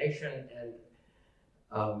nomination. And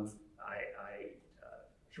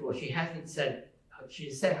she hasn't said,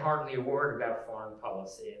 she said hardly a word about foreign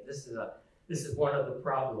policy. And this is one of the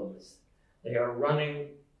problems. They are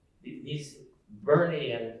running these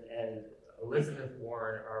Bernie and Elizabeth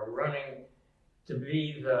Warren are running to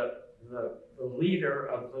be the leader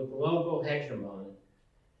of the global hegemon,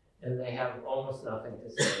 and they have almost nothing to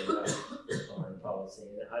say about foreign policy.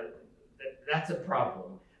 That's a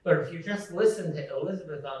problem. But if you just listen to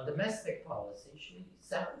Elizabeth on domestic policy, she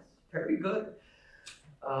sounds very good.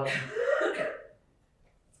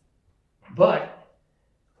 But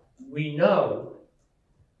we know,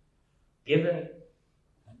 given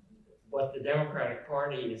what the Democratic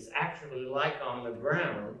Party is actually like on the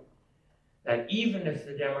ground, that even if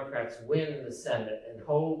the Democrats win the Senate and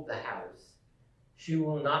hold the House, she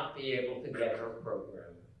will not be able to get her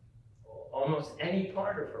program, almost any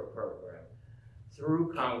part of her program,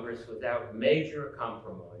 through Congress without major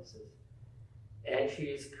compromises. And she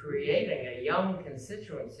is creating a young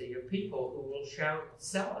constituency of people who will shout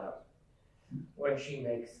sellout when she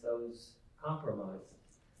makes those compromises.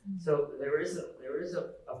 So there is a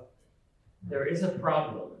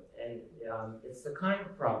problem, and it's the kind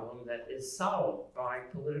of problem that is solved by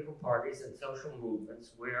political parties and social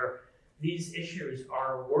movements where these issues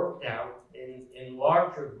are worked out in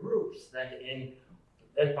larger groups than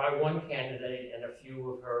by one candidate and a few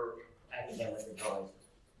of her academic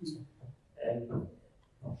advisors. And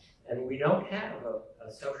we don't have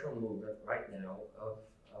a social movement right now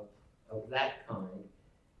of that kind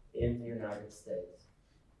in the United States.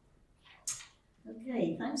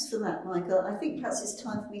 Okay, thanks for that, Michael. I think perhaps it's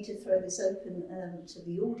time for me to throw this open to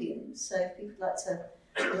the audience. So if people would like to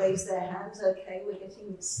raise their hands, okay, we're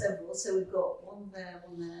getting several. So we've got one there,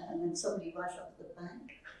 and then somebody right up at the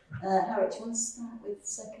back. Harriet, do you want to start with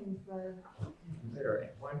second row?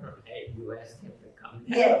 Why not you ask him to come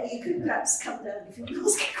down? Yeah, you could perhaps come down if you want to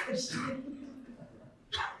ask a question.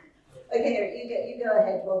 Okay, Harriet, you go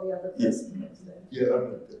ahead while the other person comes down.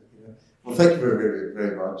 Yeah. Well, thank you very, very,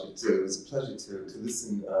 very much. It was a pleasure to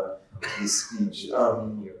listen to this speech.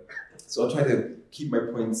 So I'll try to keep my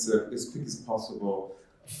points as quick as possible.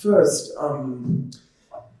 First,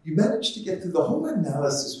 you managed to get through the whole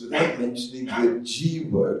analysis without mentioning the G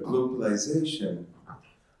word, globalization.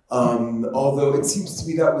 Although it seems to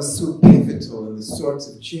me that was so pivotal in the sorts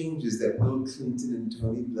of changes that Bill Clinton and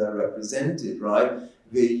Tony Blair represented, right?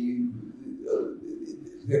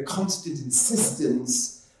 Their constant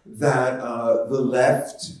insistence that the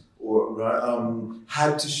left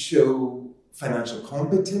had to show financial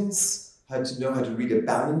competence, had to know how to read a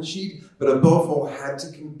balance sheet, but above all had to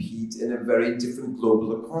compete in a very different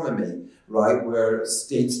global economy, right, where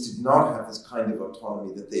states did not have this kind of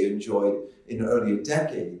autonomy that they enjoyed in earlier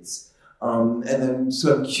decades. So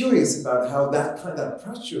I'm curious about how that kind of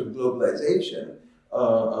pressure of globalization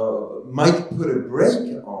might put a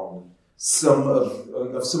brake on some of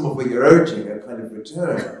what you're urging, a kind of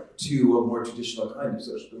return to a more traditional kind of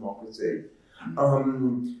social democracy.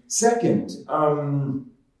 Second,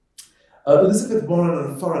 Elizabeth Warren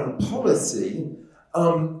on foreign policy,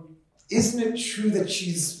 isn't it true that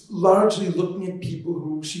she's largely looking at people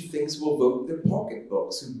who she thinks will vote their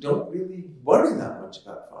pocketbooks, who don't really worry that much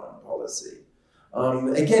about foreign policy?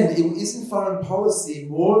 Again, isn't foreign policy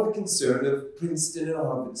more the concern of Princeton and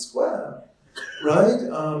Harvard Square, right?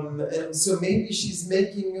 And so maybe she's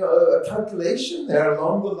making a calculation there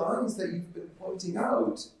along the lines that you've been pointing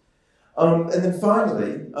out. And then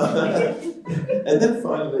finally, I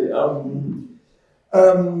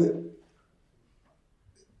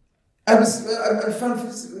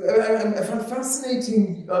found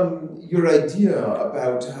fascinating your idea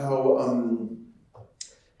about how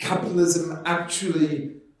capitalism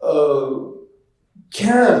actually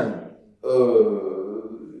can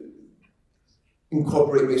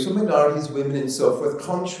incorporate racial minorities, women, and so forth,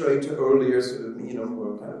 contrary to earlier sort of,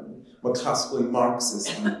 more classical and Marxist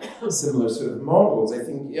and similar sort of models. I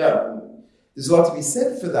think, there's a lot to be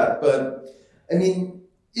said for that. But, I mean,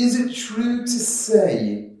 is it true to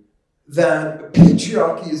say that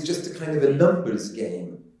patriarchy is just a kind of a numbers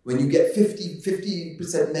game? When you get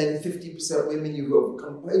 50% men, 50% women, you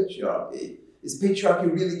overcome patriarchy. Is patriarchy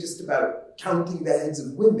really just about counting the heads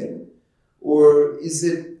of women? Or is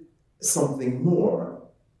it something more?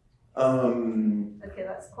 Okay,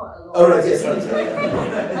 that's quite a lot. Oh, right, yes, I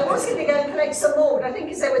was going to go and collect some more, but I think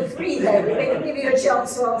because there were three there, we can give you a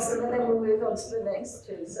chance to answer them, and then we'll move on to the next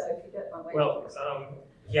two. So if you don't mind. Well,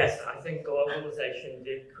 yes, I think globalization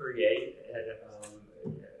did create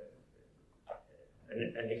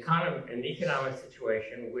an economic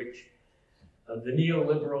situation which the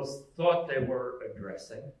neoliberals thought they were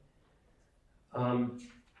addressing.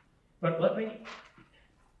 But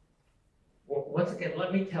once again,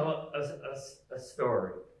 let me tell a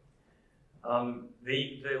story.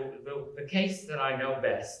 The case that I know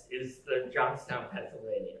best is the Johnstown,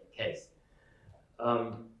 Pennsylvania case.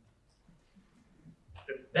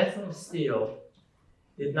 Bethlehem Steel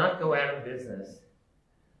did not go out of business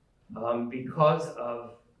because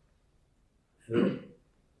of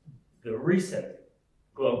the recent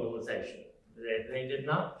globalization. They did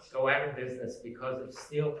not go out of business because of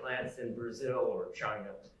steel plants in Brazil or China.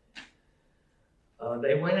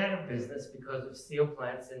 They went out of business because of steel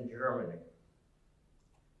plants in Germany.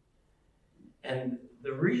 And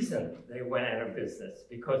the reason they went out of business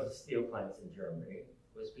because of steel plants in Germany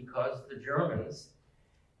was because the Germans,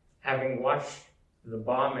 having watched the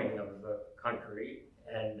bombing of the country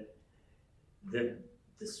and the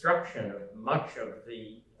destruction of much of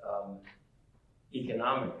the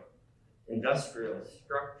economic industrial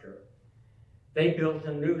structure, they built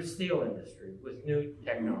a new steel industry with new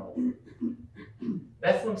technology.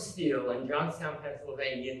 Bethlehem Steel in Johnstown,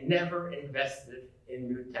 Pennsylvania never invested in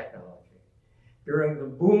new technology. During the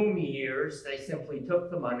boom years, they simply took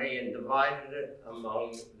the money and divided it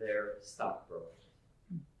among their stockbrokers.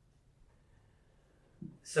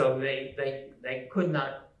 So they could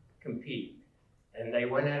not compete, and they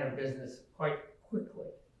went out of business quite quickly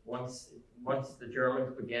once the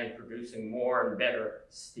Germans began producing more and better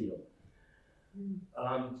steel.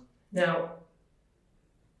 Now,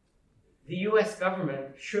 the US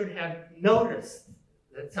government should have noticed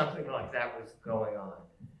that something like that was going on.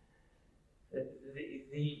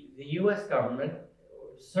 The US government,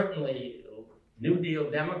 certainly New Deal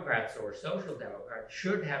Democrats or Social Democrats,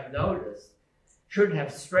 should have noticed, should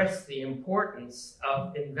have stressed the importance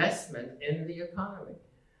of investment in the economy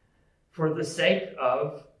for the sake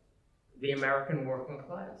of the American working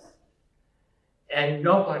class. And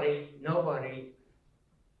nobody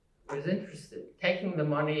was interested. Taking the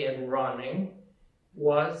money and running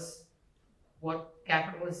was what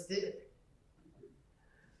capitalists did.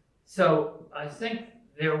 So I think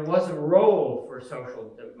there was a role for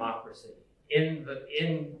social democracy in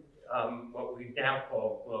what we now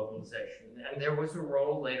call globalization, and there was a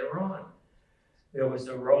role later on. There was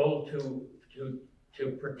a role to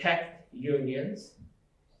protect unions.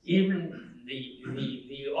 Even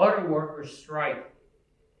the auto workers' strike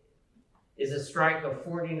is a strike of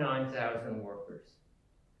 49,000 workers.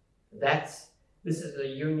 This is a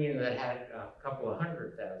union that had a couple of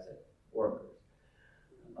 100,000 workers.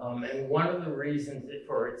 And one of the reasons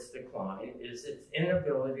for its decline is its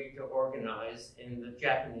inability to organize in the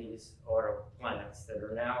Japanese auto plants that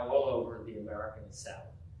are now all over the American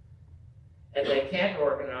South. And they can't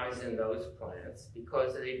organize in those plants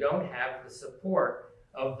because they don't have the support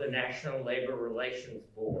of the National Labor Relations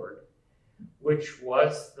Board,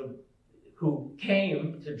 who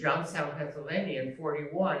came to Johnstown, Pennsylvania in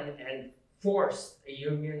 '41 and forced a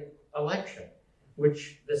union election,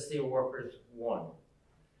 which the steelworkers won.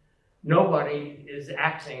 Nobody is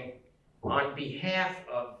acting on behalf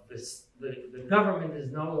of this. The government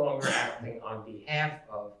is no longer acting on behalf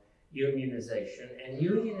of unionization, and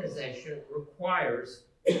unionization requires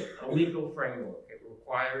a legal framework. It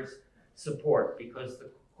requires support because the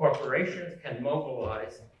corporations can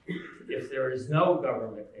mobilize if there is no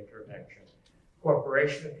government intervention.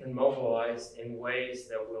 Corporations can mobilize in ways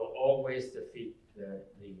that will always defeat the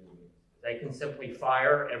union. They can simply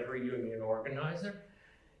fire every union organizer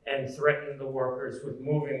and threaten the workers with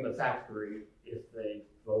moving the factory if they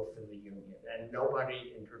vote for the union, and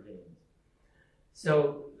nobody intervenes.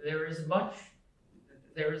 So there is much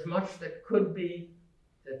that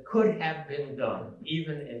could have been done,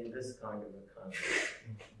 even in this kind of economy.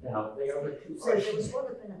 Now, the other two So there was one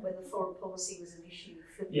of them whether foreign policy was an issue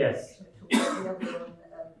for the Yes. The other one,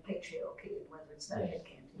 patriarchy, and whether it's that head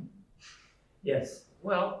counting. Yes.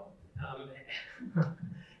 Well,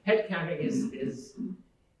 head counting is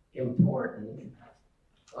important.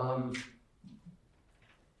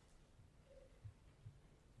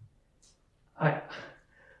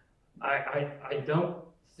 I don't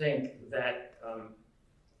think that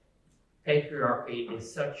patriarchy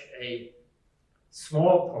is such a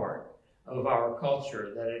small part of our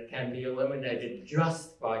culture that it can be eliminated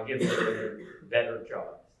just by giving women better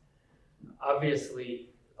jobs. Obviously,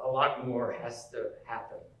 a lot more has to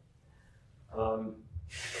happen.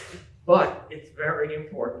 But it's very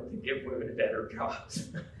important to give women better jobs.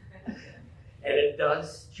 And it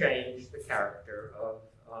does change the character of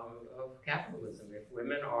capitalism. If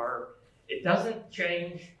women are, it doesn't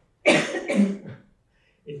change the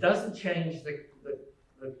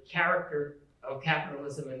character of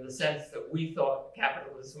capitalism in the sense that we thought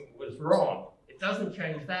capitalism was wrong. It doesn't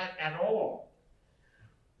change that at all.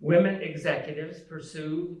 Women executives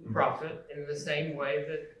pursue profit in the same way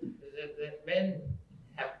that men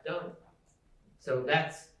have done. So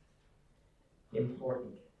that's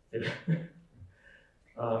important.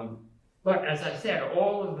 But as I said,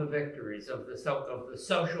 all of the victories of the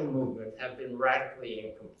social movement have been radically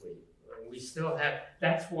incomplete. We still have,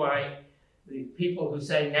 that's why the people who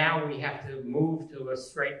say now we have to move to a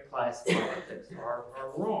straight class politics are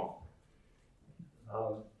wrong.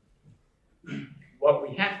 What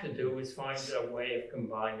we have to do is find a way of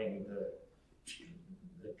combining the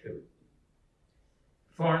two.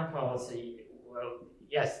 Foreign policy, well,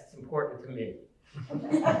 yes, it's important to me.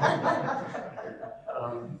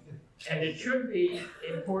 And it should be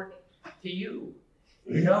important to you.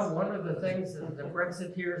 You know, one of the things that the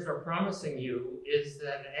Brexiteers are promising you is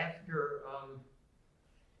that after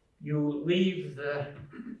you leave the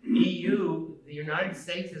EU, the United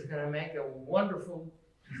States is going to make a wonderful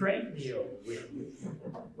trade deal with you.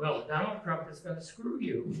 Well, Donald Trump is going to screw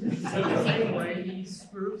you the same way he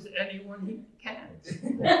screws anyone he can.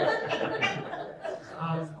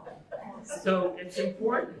 So it's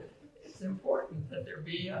important. It's important that there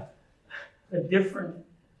be a different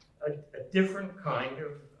kind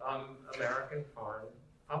of American foreign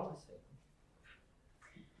policy.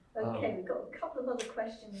 Okay, we've got a couple of other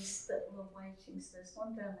questions that were waiting. So there's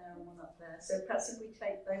one down there and one up there. So perhaps if we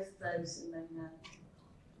take both of those and then.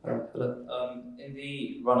 Hello. In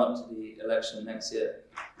the run-up to the election next year,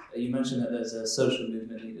 you mentioned that there's a social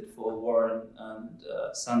movement needed for Warren and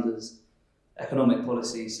Sanders' economic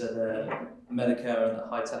policy, so the Medicare and the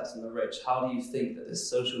high tax on the rich. How do you think that this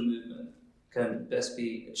social movement can best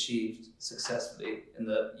be achieved successfully in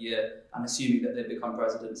the year, and assuming that they become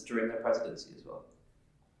presidents during their presidency as well?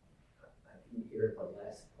 I didn't hear the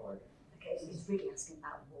last part. Okay, so he's really asking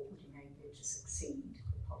about what would enable you to succeed with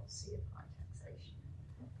the policy of high taxation.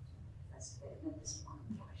 That's a bit, and then there's one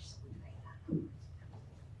flash, so we make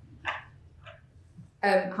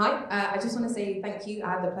that. Hi, I just want to say thank you. I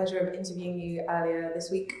had the pleasure of interviewing you earlier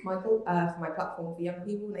this week, Michael, for my platform for young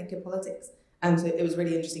people, Naked Politics. So it was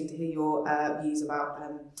really interesting to hear your views about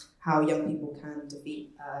how young people can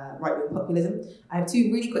defeat right-wing populism. I have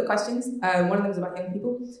two really quick questions. One of them is about young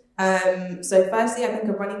people. So firstly, I think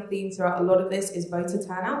a running theme throughout a lot of this is voter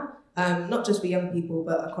turnout, not just for young people,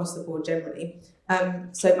 but across the board generally.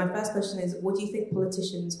 So my first question is, what do you think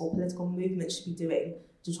politicians or political movements should be doing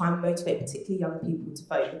to try and motivate particularly young people to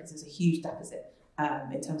vote? Because there's a huge deficit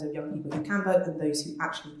in terms of young people who can vote and those who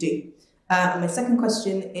actually do. And my second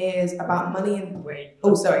question is about money and... Wait.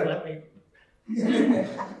 Oh, sorry. Let me...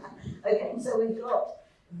 Okay, so we've got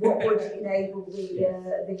what would enable the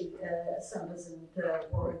Sanders and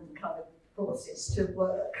Warren kind of policies to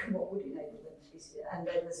work, what would enable them to be... And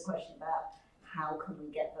then there's a question about how can we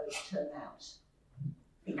get those turnout,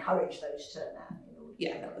 encourage those turnout in order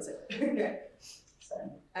Yeah, that was it. So,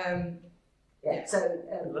 yeah, so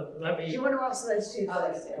let me... do you want to answer those two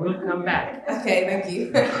first? We'll come back. Okay, thank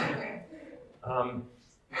you.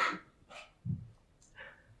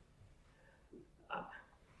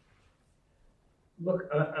 Look,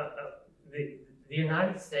 the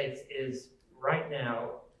United States is right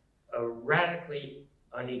now a radically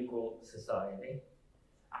unequal society.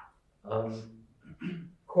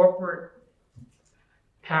 Corporate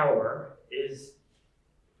power is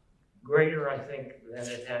greater, I think, than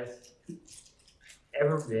it has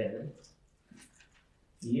ever been.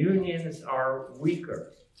 Unions are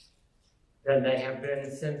weaker than they have been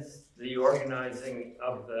since the organizing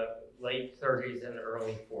of the late 30s and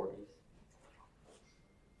early 40s.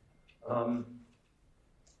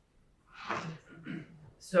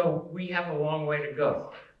 So we have a long way to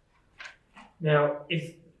go. Now,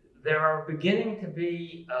 if there are beginning to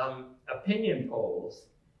be opinion polls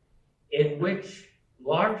in which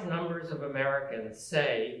large numbers of Americans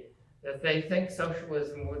say that they think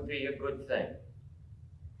socialism would be a good thing.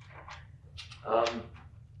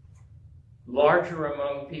 Larger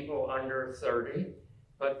among people under 30,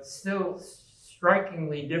 but still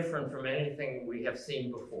strikingly different from anything we have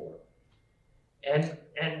seen before.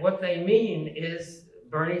 And what they mean is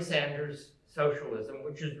Bernie Sanders' socialism,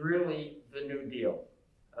 which is really the New Deal,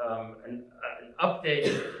 an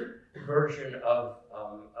updated version of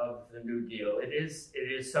the New Deal. It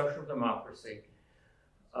is social democracy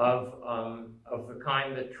of the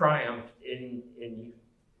kind that triumphed in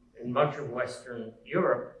much of Western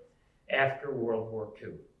Europe after World War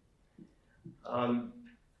II.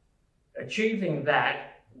 Achieving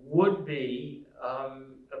that would be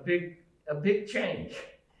a big change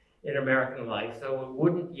in American life, though it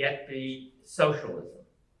wouldn't yet be socialism.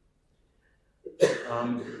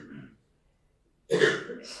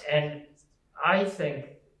 And I think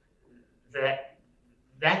that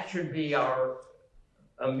should be our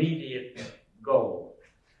immediate goal.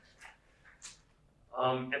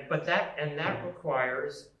 But that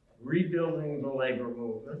requires rebuilding the labor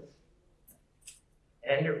movement,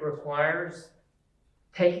 and it requires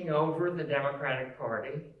taking over the Democratic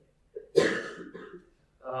Party,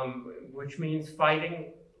 which means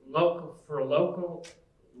fighting for local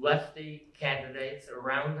lefty candidates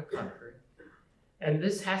around the country. And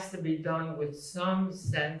this has to be done with some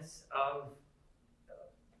sense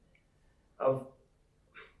of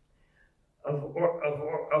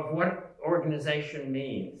what organization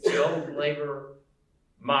means. The old labor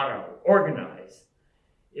motto, organize,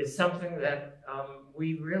 is something that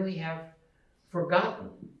we really have forgotten.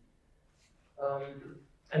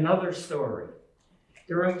 Another story.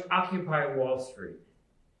 During Occupy Wall Street,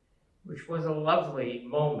 which was a lovely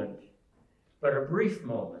moment, but a brief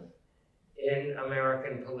moment in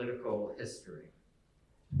American political history.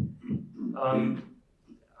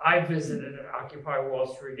 I visited Occupy Wall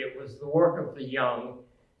Street. It was the work of the young,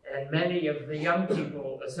 and many of the young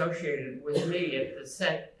people associated with me at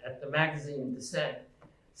the magazine Dissent,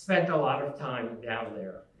 spent a lot of time down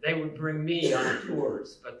there. They would bring me on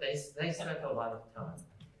tours, but they spent a lot of time.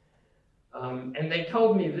 And they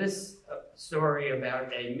told me this story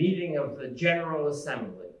about a meeting of the General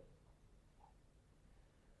Assembly.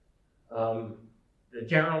 The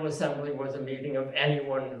General Assembly was a meeting of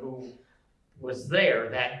anyone who was there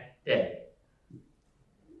that day.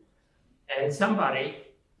 And somebody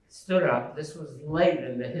stood up, this was late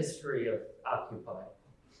in the history of Occupy.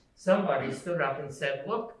 Somebody stood up and said,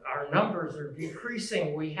 look, our numbers are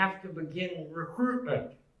decreasing, we have to begin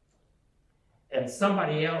recruitment. And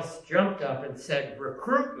somebody else jumped up and said,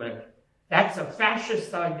 recruitment? That's a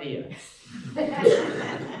fascist idea.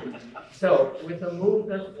 So with a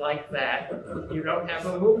movement like that, you don't have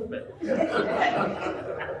a movement.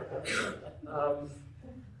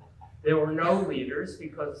 There were no leaders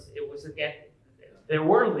because it was again, there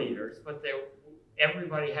were leaders, but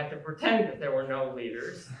everybody had to pretend that there were no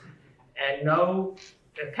leaders and no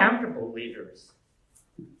accountable leaders.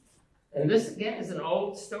 And this again is an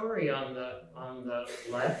old story on the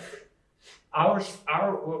left.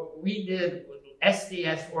 What we did with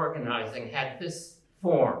SDS organizing had this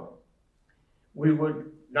form. We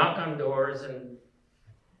would knock on doors and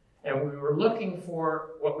we were looking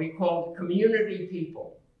for what we called community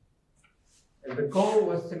people. And the goal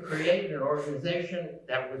was to create an organization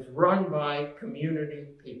that was run by community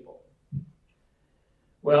people.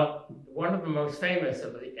 Well, one of the most famous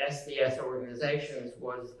of the SDS organizations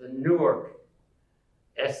was the Newark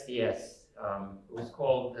SDS. It was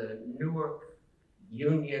called the Newark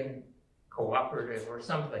Union Cooperative or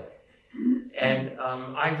something. And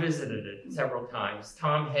I visited it several times.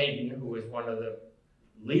 Tom Hayden, who was one of the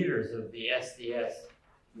leaders of the SDS,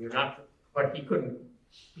 but he couldn't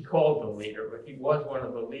be called the leader, but he was one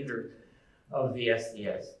of the leaders of the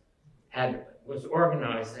SDS, was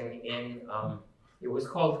organizing in, it was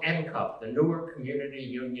called NCUP, the Newark Community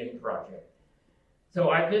Union Project.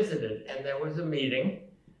 So I visited, and there was a meeting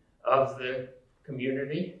of the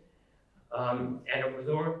community, and it was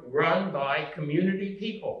run by community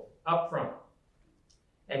people up front.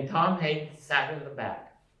 And Tom Hayden sat in the back.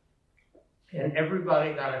 And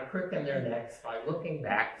everybody got a crick in their necks by looking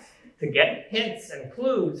back to get hints and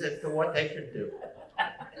clues as to what they should do.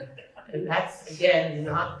 And that's, again,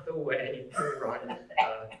 not the way to run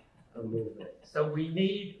a movement. So we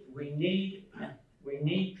need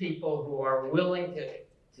people who are willing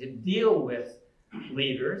to deal with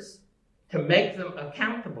leaders, to make them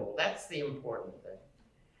accountable. That's the important thing.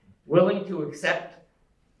 Willing to accept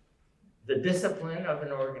the discipline of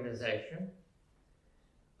an organization,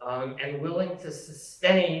 and willing to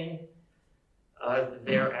sustain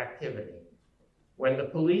their activity. When the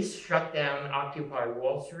police shut down Occupy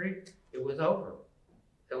Wall Street, it was over.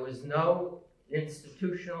 There was no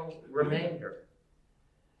institutional remainder.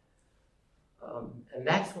 And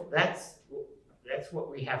that's what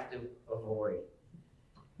we have to avoid.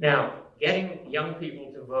 Now, getting young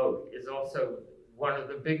people to vote is also one of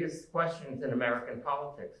the biggest questions in American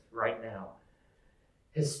politics right now.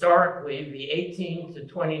 Historically, the 18 to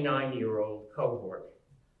 29-year-old cohort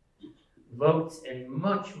votes in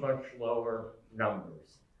much, much lower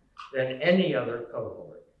numbers than any other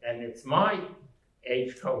cohort. And it's my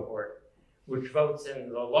age cohort which votes in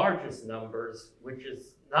the largest numbers, which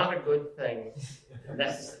is not a good thing.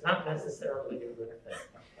 That's not necessarily a good thing.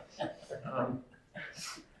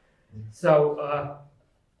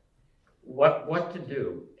 What to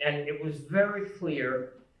do? And it was very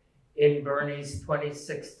clear in Bernie's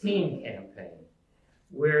 2016 campaign,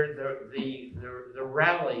 where the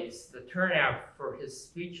rallies, the turnout for his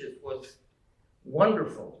speeches was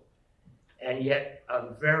wonderful, and yet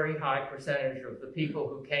a very high percentage of the people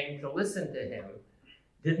who came to listen to him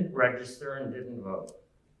didn't register and didn't vote.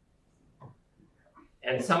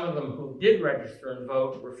 And some of them who did register and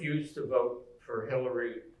vote refused to vote for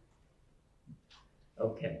Hillary.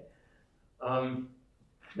 Okay.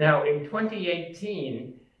 Now, in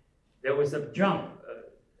 2018, there was a jump,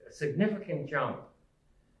 a significant jump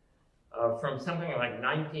from something like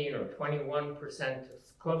 19 or 21% to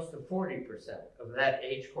close to 40% of that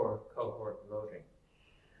age cohort voting.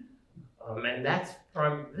 And that's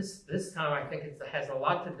from this time, I think it has a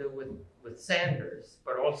lot to do with Sanders,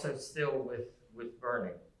 but also still with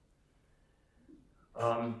Bernie.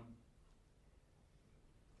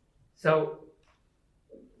 So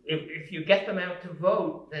if you get them out to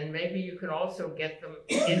vote, then maybe you can also get them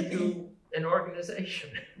into an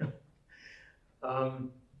organization.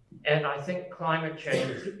 And I think climate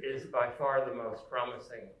change is by far the most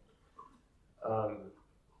promising,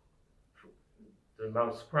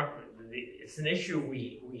 it's an issue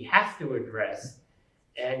we have to address,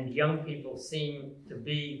 and young people seem to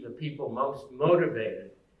be the people most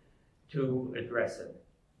motivated to address it.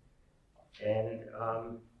 And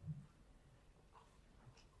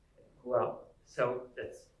well, so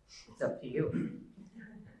it's up to you.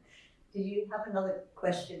 Do you have another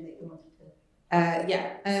question that you wanted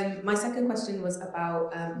to? My second question was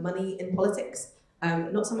about money in politics.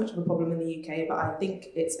 Not so much of a problem in the UK, but I think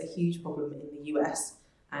it's a huge problem in the US,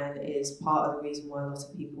 and is part of the reason why a lot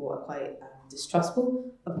of people are quite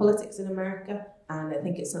distrustful of politics in America. And I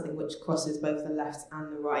think it's something which crosses both the left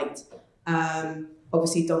and the right.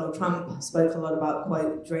 Obviously, Donald Trump spoke a lot about,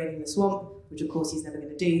 quote, draining the swamp, which of course he's never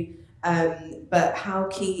going to do. But how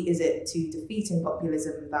key is it to defeating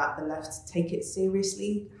populism that the left take it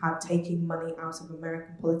seriously, taking money out of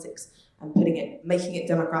American politics and making it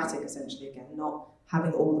democratic essentially again, not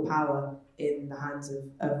having all the power in the hands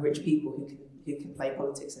of rich people who can play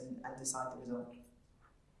politics and decide the result?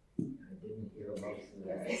 I didn't hear most of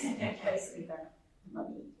that. It's basically about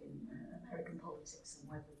money in American politics and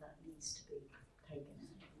whether that needs to be taken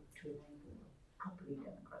out to enable a properly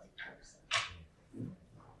democratic process.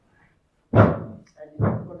 And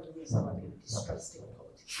one of the reasons why people distrusting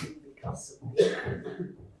politics is because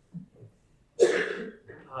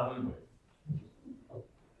of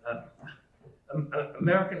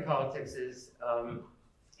American politics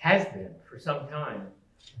has been for some time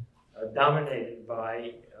dominated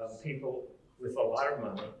by people with a lot of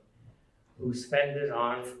money who spend it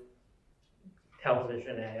on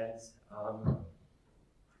television ads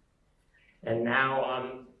and now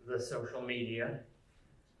on the social media.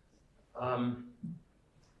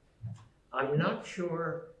 I'm not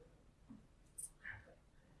sure.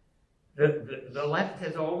 The left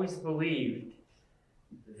has always believed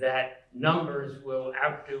that numbers will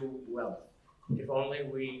outdo wealth if only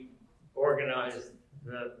we organize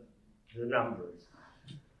the numbers.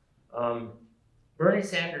 Bernie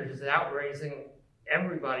Sanders is outraising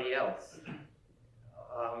everybody else,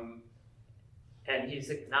 and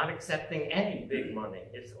he's not accepting any big money.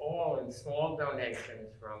 It's all in small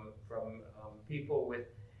donations from people with,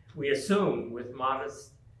 we assume, with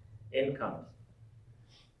modest incomes.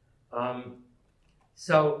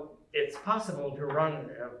 So it's possible to run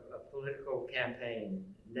a political campaign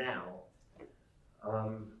now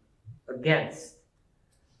against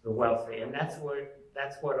the wealthy, and that's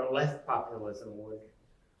what a left populism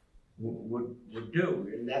would do,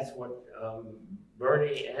 and that's what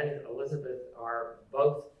Bernie and Elizabeth are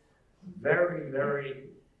both very, very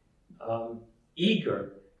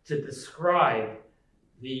eager to describe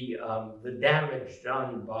the damage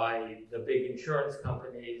done by the big insurance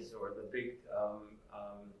companies or the big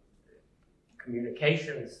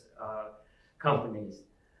communications companies,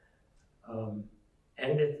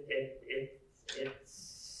 and it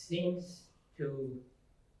seems to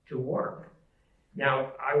work.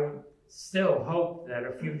 Now, I would still hope that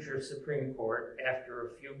a future Supreme Court, after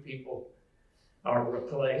a few people are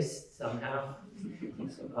replaced somehow,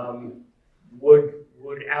 would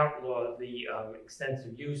outlaw the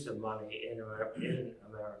extensive use of money in American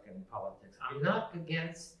politics. I'm not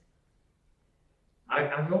against.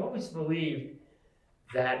 I've always believed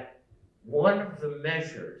that one of the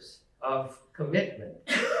measures of commitment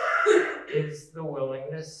is the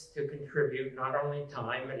willingness to contribute not only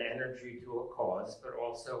time and energy to a cause, but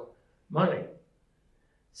also money.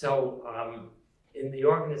 So in the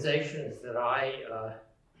organizations that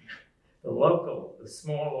the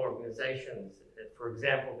small organizations, for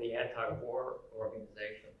example, the anti-war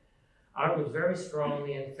organization, I was very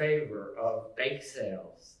strongly in favor of bake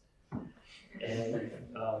sales and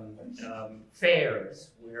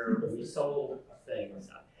fairs where we sold things.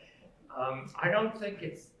 I don't think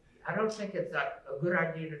it's a good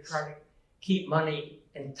idea to try to keep money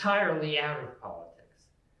entirely out of politics.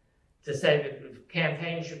 to say that the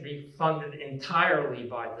campaign should be funded entirely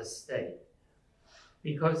by the state.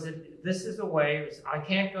 Because this is a way, I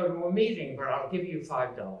can't go to a meeting, but I'll give you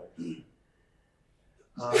 $5.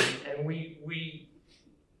 And we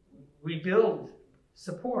build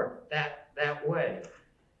support that way.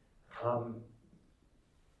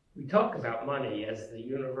 We talk about money as the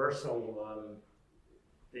universal,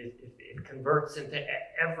 it converts into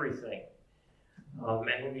everything.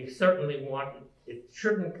 And we certainly it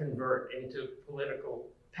shouldn't convert into political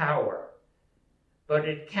power, but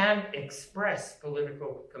it can express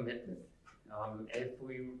political commitment. If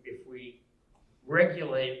we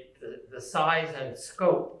regulate the size and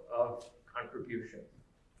scope of contribution.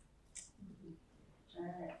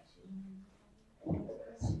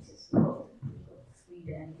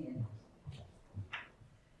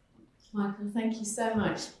 Michael, thank you so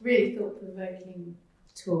much. Really thought-provoking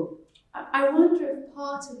talk. I wonder if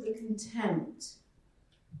part of the contempt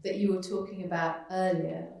that you were talking about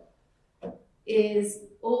earlier is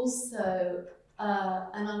also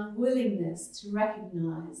an unwillingness to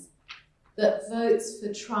recognise that votes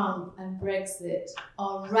for Trump and Brexit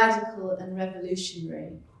are radical and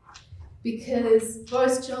revolutionary. Because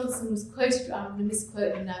Boris Johnson was quoted, I'm going to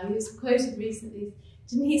misquote him now, he was quoted recently,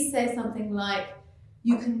 didn't he say something like,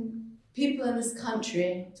 people in this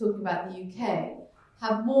country, talking about the UK,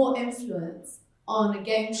 have more influence on a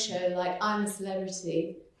game show like I'm a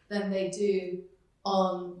Celebrity than they do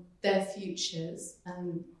on their futures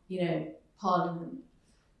and, Parliament.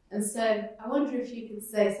 And so I wonder if you could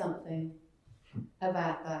say something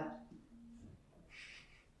about that.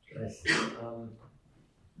 Yes.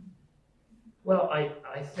 Well, I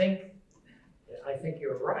think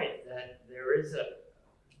you're right that there is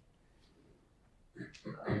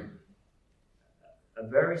a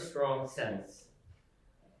very strong sense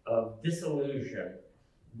of disillusion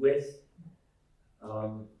with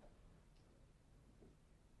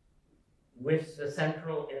the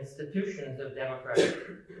central institutions of democratic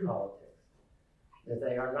politics, that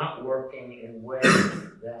they are not working in ways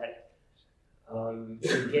that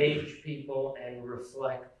engage people and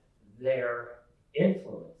reflect their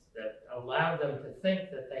influence, that allow them to think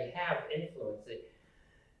that they have influence.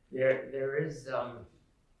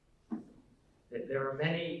 There are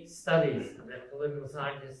many studies that political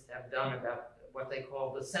scientists have done about what they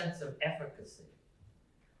call the sense of efficacy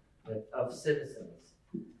of citizens.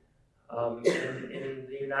 In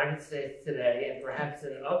the United States today, and perhaps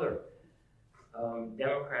in other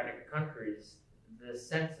democratic countries, the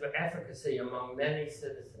sense of efficacy among many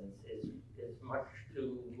citizens is much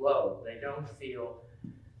too low. They don't feel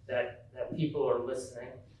that people are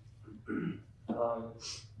listening.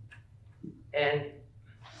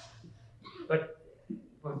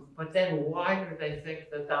 But then why do they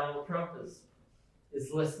think that Donald Trump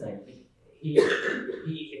is listening?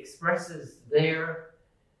 He expresses their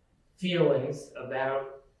feelings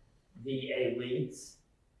about the elites.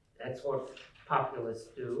 That's what populists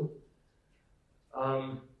do.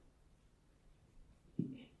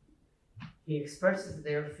 He expresses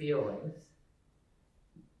their feelings.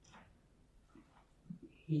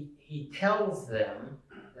 He tells them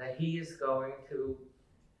that he is going to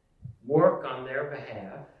work on their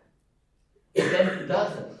behalf, but then it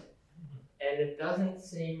doesn't. And it doesn't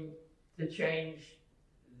seem to change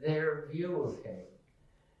their view of him.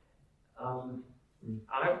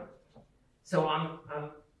 I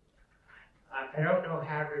don't know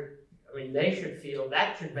how to, they should feel,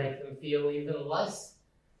 that should make them feel even less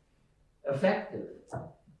effective,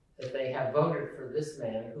 that they have voted for this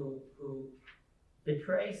man who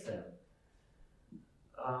betrays them.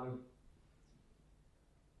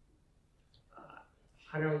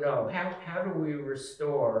 I don't know. How do we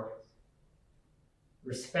restore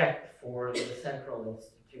respect for the central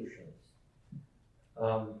institutions?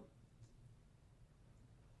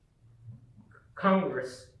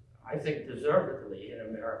 Congress, I think deservedly in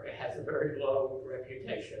America, has a very low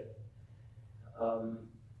reputation.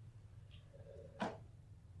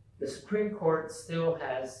 The Supreme Court still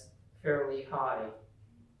has fairly high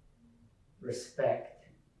respect.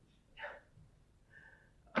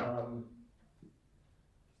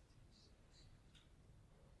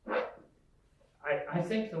 I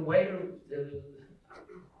think the way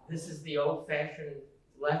this is the old-fashioned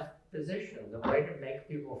left position. The way to make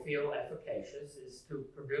people feel efficacious is to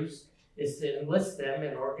enlist them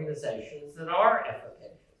in organizations that are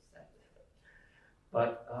efficacious.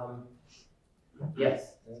 But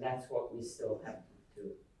yes, and that's what we still have to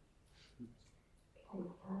do.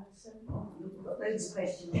 We've got loads of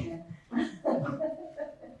questions here. Go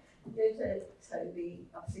to Toby.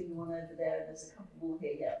 I've seen one over there, and there's a couple more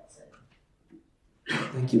here yet. So.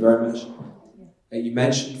 Thank you very much. You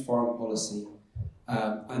mentioned foreign policy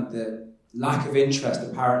and the lack of interest,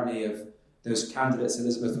 apparently, of those candidates,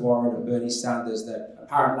 Elizabeth Warren and Bernie Sanders, their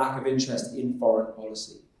apparent lack of interest in foreign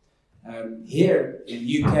policy. Here in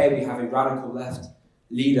the UK, we have a radical left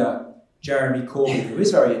leader, Jeremy Corbyn, who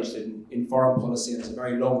is very interested in foreign policy and has a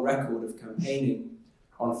very long record of campaigning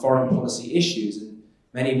on foreign policy issues. And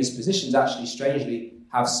many of his positions actually, strangely,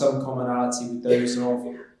 have some commonality with those of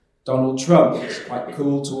Donald Trump. He's quite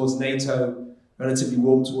cool towards NATO, relatively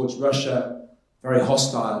warm towards Russia, very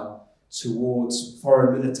hostile towards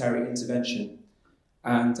foreign military intervention.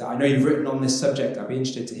 And I know you've written on this subject. I'd be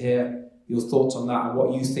interested to hear your thoughts on that and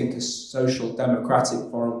what you think a social democratic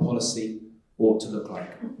foreign policy ought to look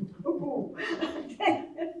like.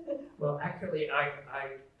 Well, actually, I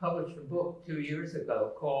published a book 2 years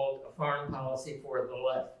ago called A Foreign Policy for the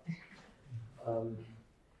Left.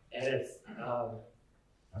 And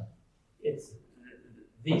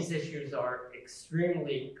these issues are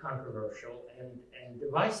extremely controversial and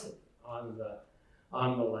divisive on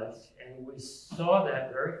the left, and we saw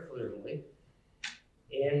that very clearly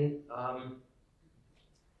in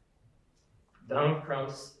Donald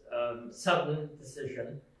Trump's sudden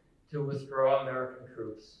decision to withdraw American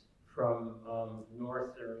troops from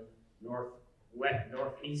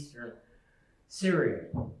northeastern Syria.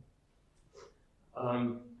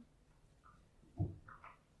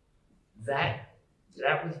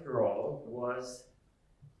 That withdrawal was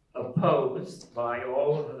opposed by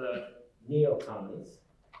all of the neocons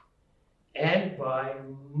and by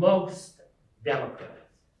most Democrats.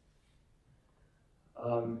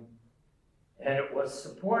 And it was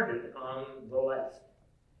supported on the left,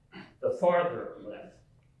 the farther left,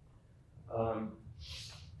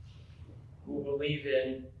 who believe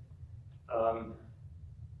in,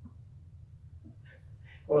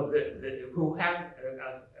 who have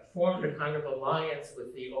formed a kind of alliance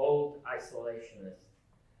with the old isolationists.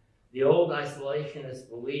 The old isolationists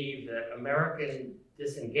believe that American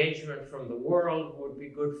disengagement from the world would be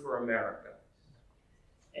good for America.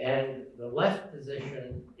 And the left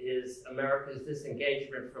position is America's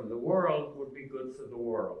disengagement from the world would be good for the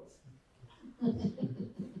world.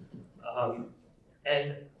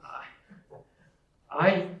 And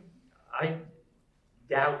I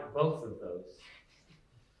doubt both of those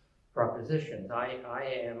propositions. I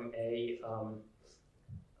am a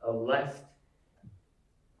left,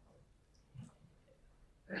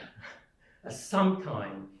 a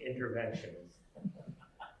sometime interventionist.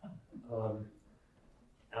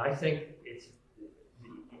 I think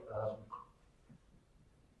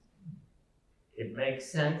it makes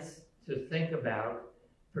sense to think about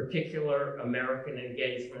particular American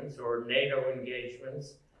engagements or NATO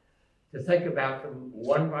engagements, to think about them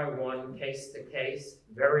one by one, case to case.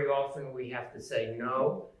 Very often we have to say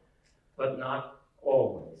no, but not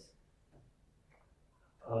always.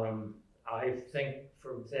 I think,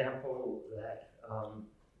 for example, that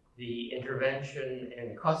the intervention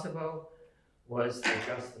in Kosovo was a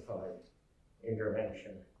justified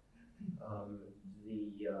intervention.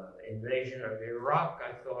 The invasion of Iraq,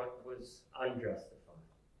 I thought, was unjustified.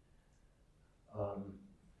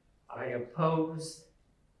 I opposed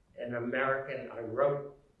an American, I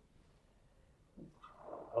wrote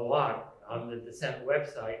a lot on the Dissent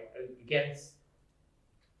website against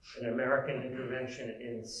an American intervention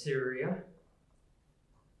in Syria,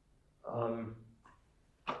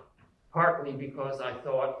 partly because I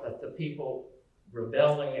thought that the people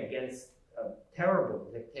rebelling against a terrible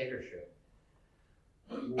dictatorship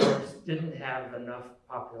didn't have enough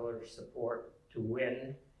popular support to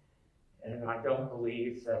win, and I don't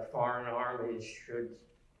believe that foreign armies should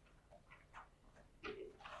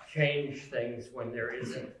change things when there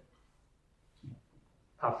isn't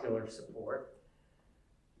popular support.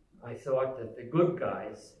 I thought that the good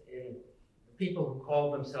guys, the people who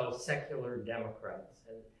call themselves secular Democrats,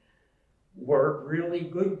 and were really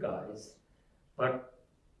good guys, but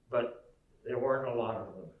there weren't a lot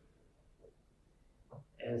of them.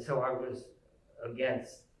 And so I was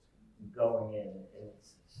against going in and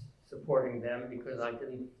supporting them because I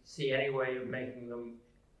didn't see any way of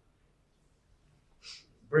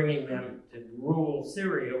bringing them to rule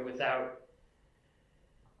Syria without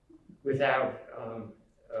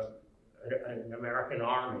an American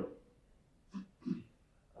army.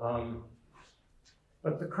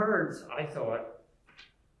 But the Kurds, I thought,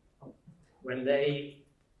 when they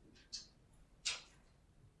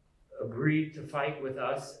agreed to fight with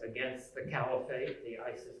us against the caliphate, the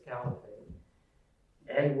ISIS caliphate,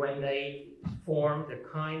 and when they formed a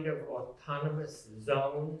kind of autonomous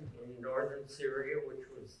zone in northern Syria, which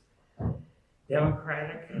was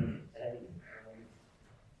democratic and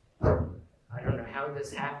I don't know how how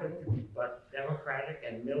this happened, but democratic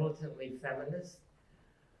and militantly feminist,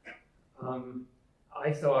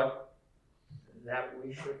 I thought that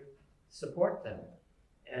we should support them,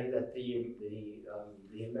 and that the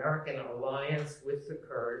American alliance with the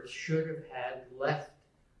Kurds should have had left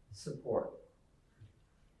support.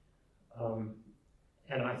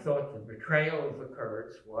 And I thought the betrayal of the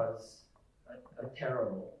Kurds was a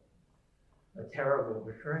terrible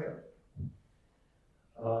betrayal.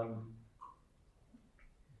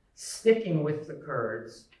 Sticking with the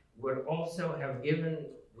Kurds would also have given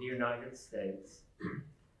the United States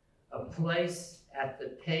a place at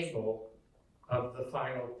the table of the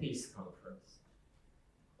final peace conference,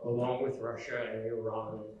 along with Russia and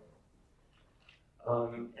Iran.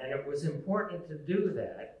 And it was important to do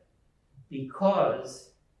that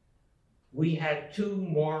because we had two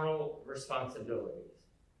moral responsibilities.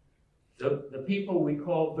 The people we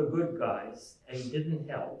called the good guys and didn't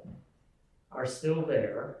help are still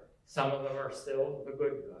there. Some of them are still the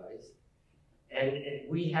good guys. And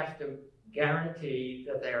we have to guarantee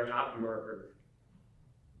that they are not murdered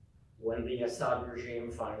when the Assad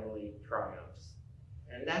regime finally triumphs.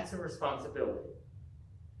 And that's a responsibility.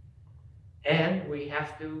 And we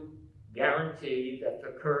have to guarantee that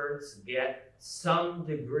the Kurds get some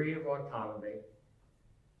degree of autonomy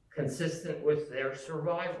consistent with their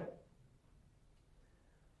survival.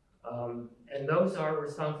 And those are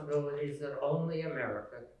responsibilities that only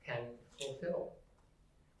America can fulfill,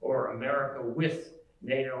 or America with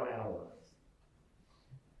NATO allies.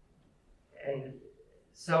 And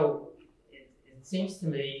so it seems to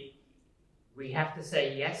me we have to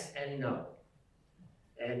say yes and no.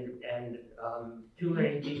 And too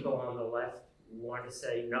many people on the left want to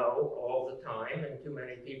say no all the time, and too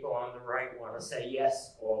many people on the right want to say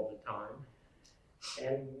yes all the time.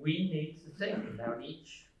 And we need to think about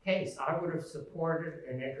each case. I would have supported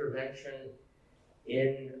an intervention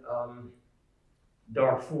in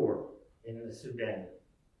Darfur in the Sudan.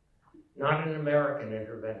 Not an American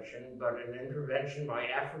intervention, but an intervention by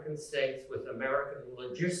African states with American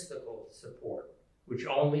logistical support, which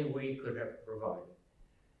only we could have provided.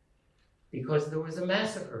 Because there was a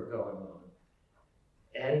massacre going on.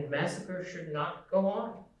 And massacres should not go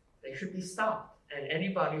on. They should be stopped. And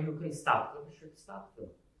anybody who can stop them should stop them.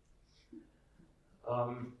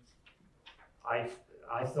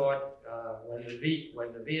 I thought when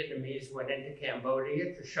the Vietnamese went into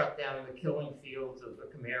Cambodia to shut down the killing fields of the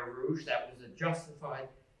Khmer Rouge, that was a justified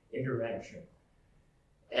intervention.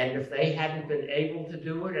 And if they hadn't been able to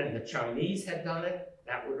do it and the Chinese had done it,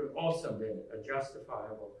 that would have also been a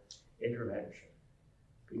justifiable intervention.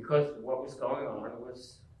 Because what was going on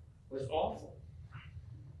was awful.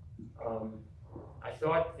 I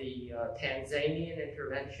thought the Tanzanian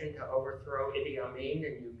intervention to overthrow Idi Amin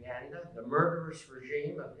in Uganda, the murderous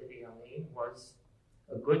regime of Idi Amin, was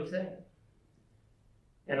a good thing.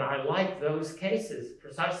 And I like those cases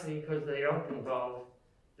precisely because they don't involve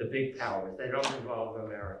the big powers. They don't involve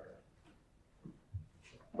America.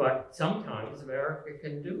 But sometimes America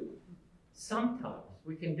can do, sometimes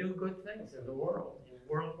we can do good things in the world. In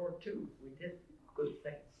World War II, we did good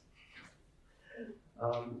things.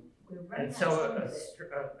 And so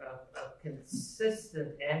a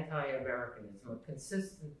consistent anti-Americanism, a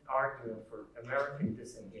consistent argument for American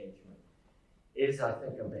disengagement is, I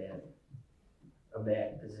think, a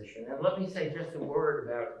bad position. And let me say just a word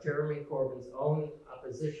about Jeremy Corbyn's own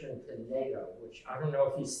opposition to NATO, which I don't know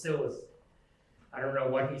if he still is, I don't know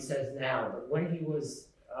what he says now, but when he was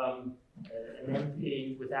an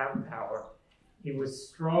MP without power, he was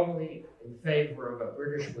strongly in favor of a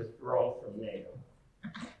British withdrawal from NATO.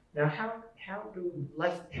 Now, how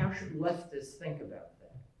should leftists think about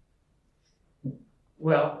that?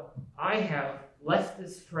 Well, I have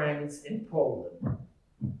leftist friends in Poland.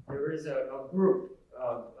 There is a group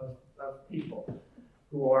of people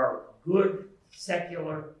who are good,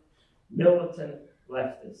 secular, militant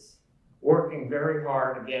leftists, working very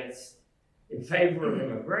hard in favor of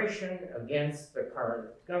immigration, against the current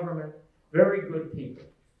government, very good people.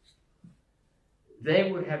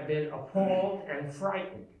 They would have been appalled and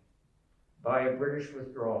frightened by a British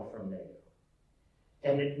withdrawal from NATO.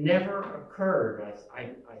 And it never occurred, I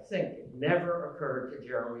think, it never occurred to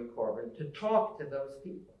Jeremy Corbyn to talk to those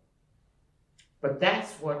people. But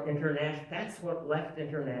that's what left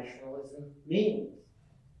internationalism means.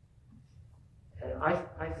 And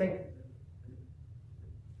I think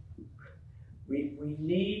we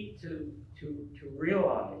need to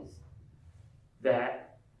realize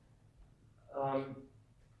that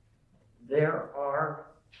there are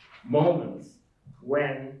moments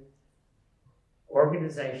when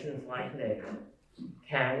organizations like NATO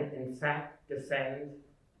can, in fact, defend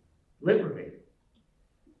liberty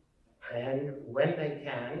And when they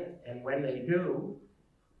can, and when they do,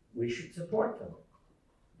 we should support them.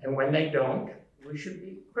 And when they don't, we should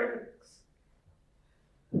be critics.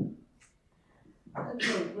 Okay,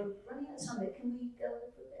 we're running out of time, but can we go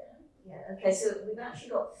over there? Yeah, okay, so we've actually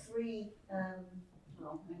got three,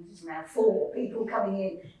 well, just now 4 people coming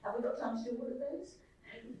in. Have we got time to do all of those?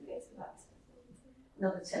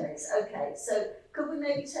 Another 10 minutes. Okay, so could we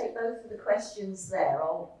maybe take both of the questions there?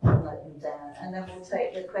 I'll note them down, and then we'll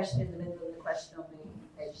take the question in the middle and the question on the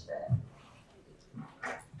edge there.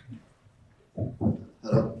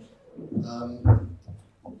 Hello.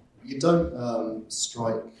 You don't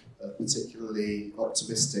strike a particularly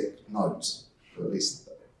optimistic note, or at least.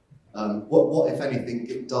 What, if anything,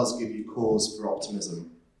 it does give you cause for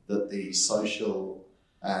optimism that the social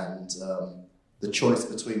and the choice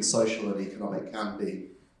between social and economic can be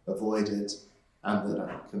avoided, and that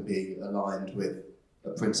it can be aligned with a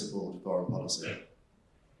principled foreign policy?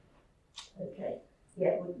 Okay,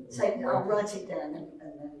 yeah, we'll take. I'll write it down and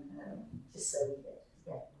then just so we get.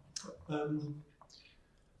 Yeah.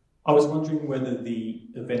 I was wondering whether the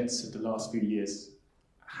events of the last few years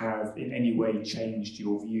have in any way changed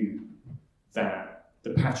your view that the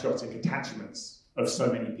patriotic attachments of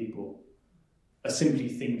so many people are simply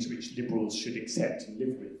things which liberals should accept and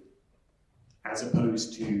live with, as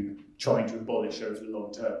opposed to trying to abolish over the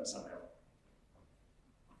long term somehow.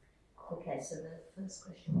 Okay, so the first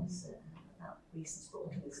question was about reasons for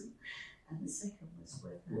optimism, and the second was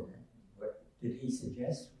whether. Did he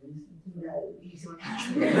suggest reasons? No, he's Can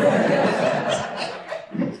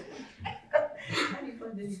you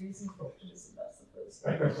find any reason for optimism? That's the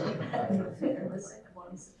first one. And the second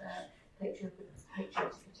one is about patriotic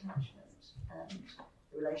attachment and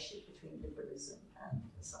the relationship between liberalism and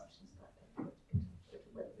assumptions about patriotic attachment,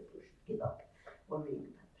 whether people should give up worrying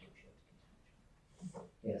about patriotic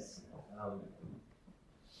attachment. Yes.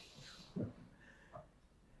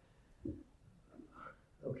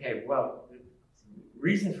 Okay, well,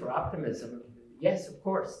 reasons for optimism. Yes, of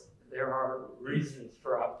course, there are reasons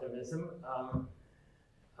for optimism.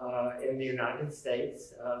 In the United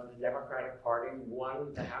States, the Democratic Party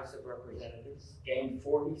won the House of Representatives, gained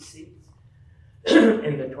 40 seats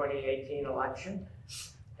in the 2018 election,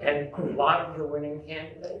 and a lot of the winning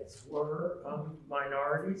candidates were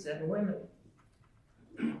minorities and women,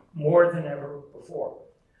 more than ever before.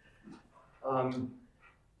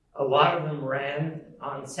 A lot of them ran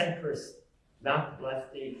on centrist, not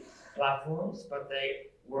lefty platforms, but they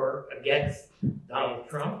were against Donald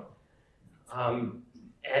Trump. And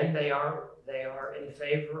they are in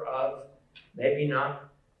favor of maybe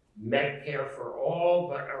not Medicare for all,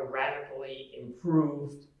 but a radically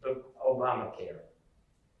improved Obamacare,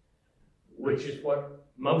 which is what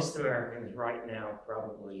most Americans right now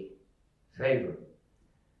probably favor.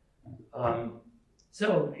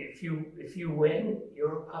 So if you win,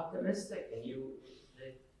 you're optimistic, and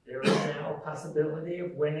there is now a possibility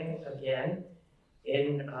of winning again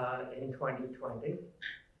in 2020.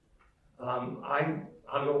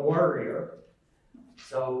 I'm a worrier,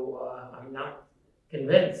 so I'm not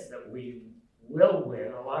convinced that we will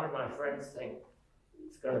win. A lot of my friends think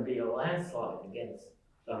it's going to be a landslide against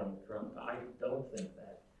Donald Trump. I don't think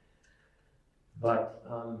that. But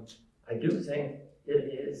I do think it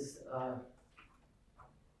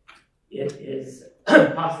is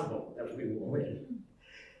possible that we will win.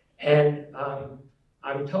 And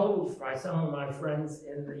I'm told by some of my friends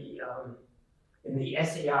in the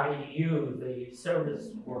SEIU, the Service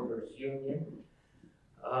Workers Union,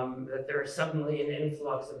 that there's suddenly an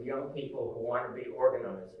influx of young people who want to be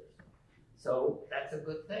organizers. So that's a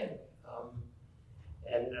good thing.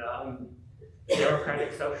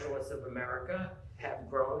 Democratic Socialists of America have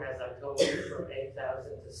grown, as I told you, from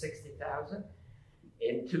 8,000 to 60,000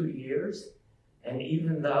 in 2 years. And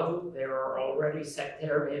even though there are already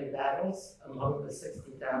sectarian battles among the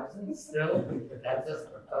 60,000, still, that's just,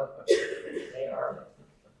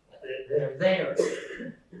 they're there.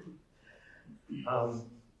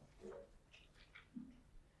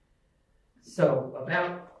 So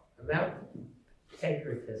about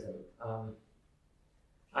patriotism,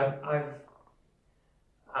 I've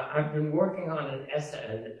been working on an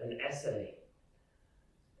essay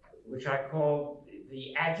which I call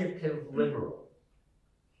The Adjective Liberal.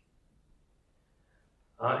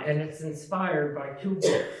 And it's inspired by 2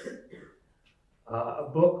 books. A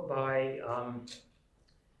book by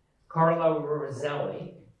Carlo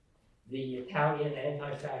Rosselli, the Italian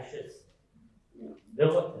anti-fascist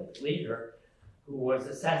militant leader who was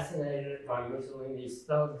assassinated by Mussolini's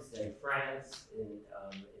thugs in France in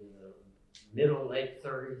the late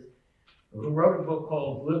 30s, who wrote a book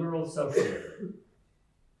called Liberal Socialism.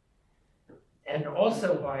 and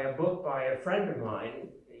also by a book by a friend of mine,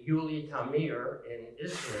 Yulia Tamir in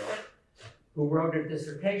Israel, who wrote a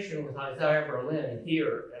dissertation with Isaiah Berlin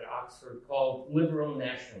here at Oxford called Liberal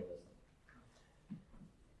Nationalism.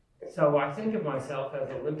 So I think of myself as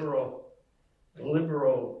a liberal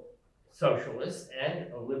socialist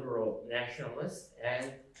and a liberal nationalist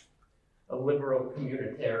and a liberal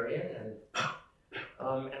communitarian, and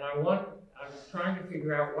I'm trying to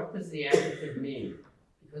figure out, what does the adjective mean?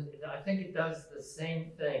 Because I think it does the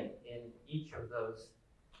same thing in each of those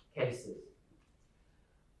cases.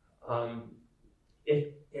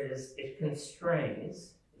 It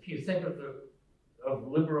constrains. If you think of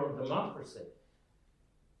liberal democracy,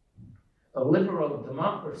 a liberal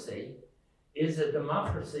democracy is a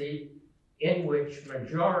democracy in which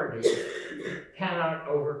majorities cannot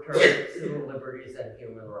overturn civil liberties and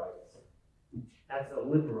human rights. That's a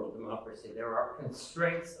liberal democracy. There are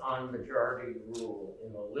constraints on majority rule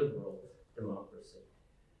in a liberal democracy.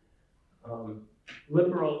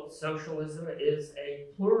 Liberal socialism is a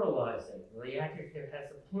pluralizing. The adjective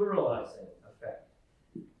has a pluralizing effect.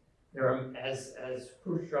 There are, as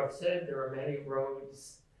Khrushchev said, there are many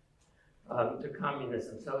roads to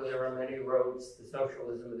communism. So there are many roads to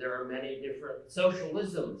socialism. There are many different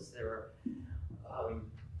socialisms. There are,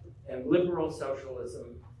 and liberal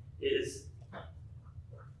socialism is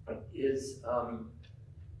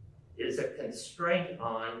a constraint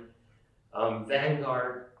on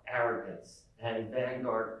vanguard arrogance and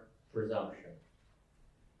vanguard presumption.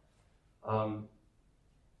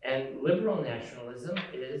 And liberal nationalism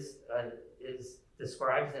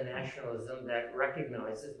describes a nationalism that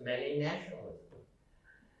recognizes many nationalisms.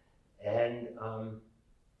 And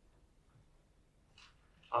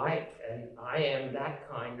I am that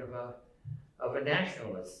kind of a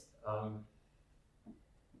nationalist.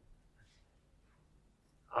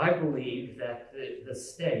 I believe that the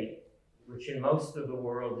state, which in most of the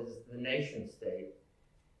world is the nation state,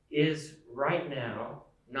 is right now,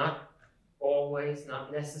 not always,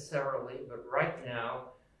 not necessarily, but right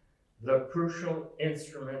now, the crucial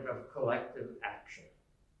instrument of collective action.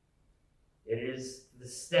 It is the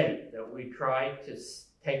state that we try to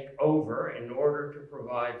take over in order to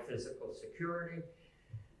provide physical security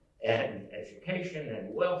and education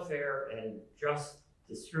and welfare and just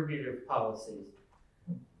distributive policies.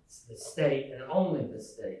 It's the state and only the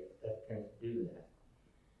state that can do that.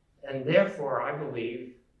 And therefore, I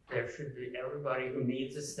believe there should be, everybody who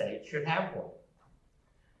needs a state should have one.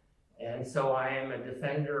 And so I am a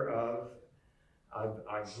defender of,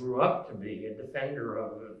 I grew up to be a defender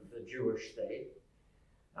of the Jewish state.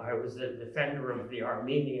 I was a defender of the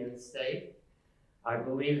Armenian state. I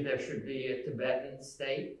believe there should be a Tibetan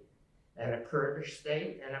state and a Kurdish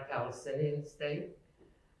state and a Palestinian state.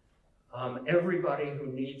 Everybody who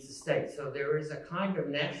needs a state. So there is a kind of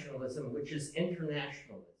nationalism which is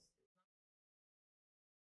internationalist.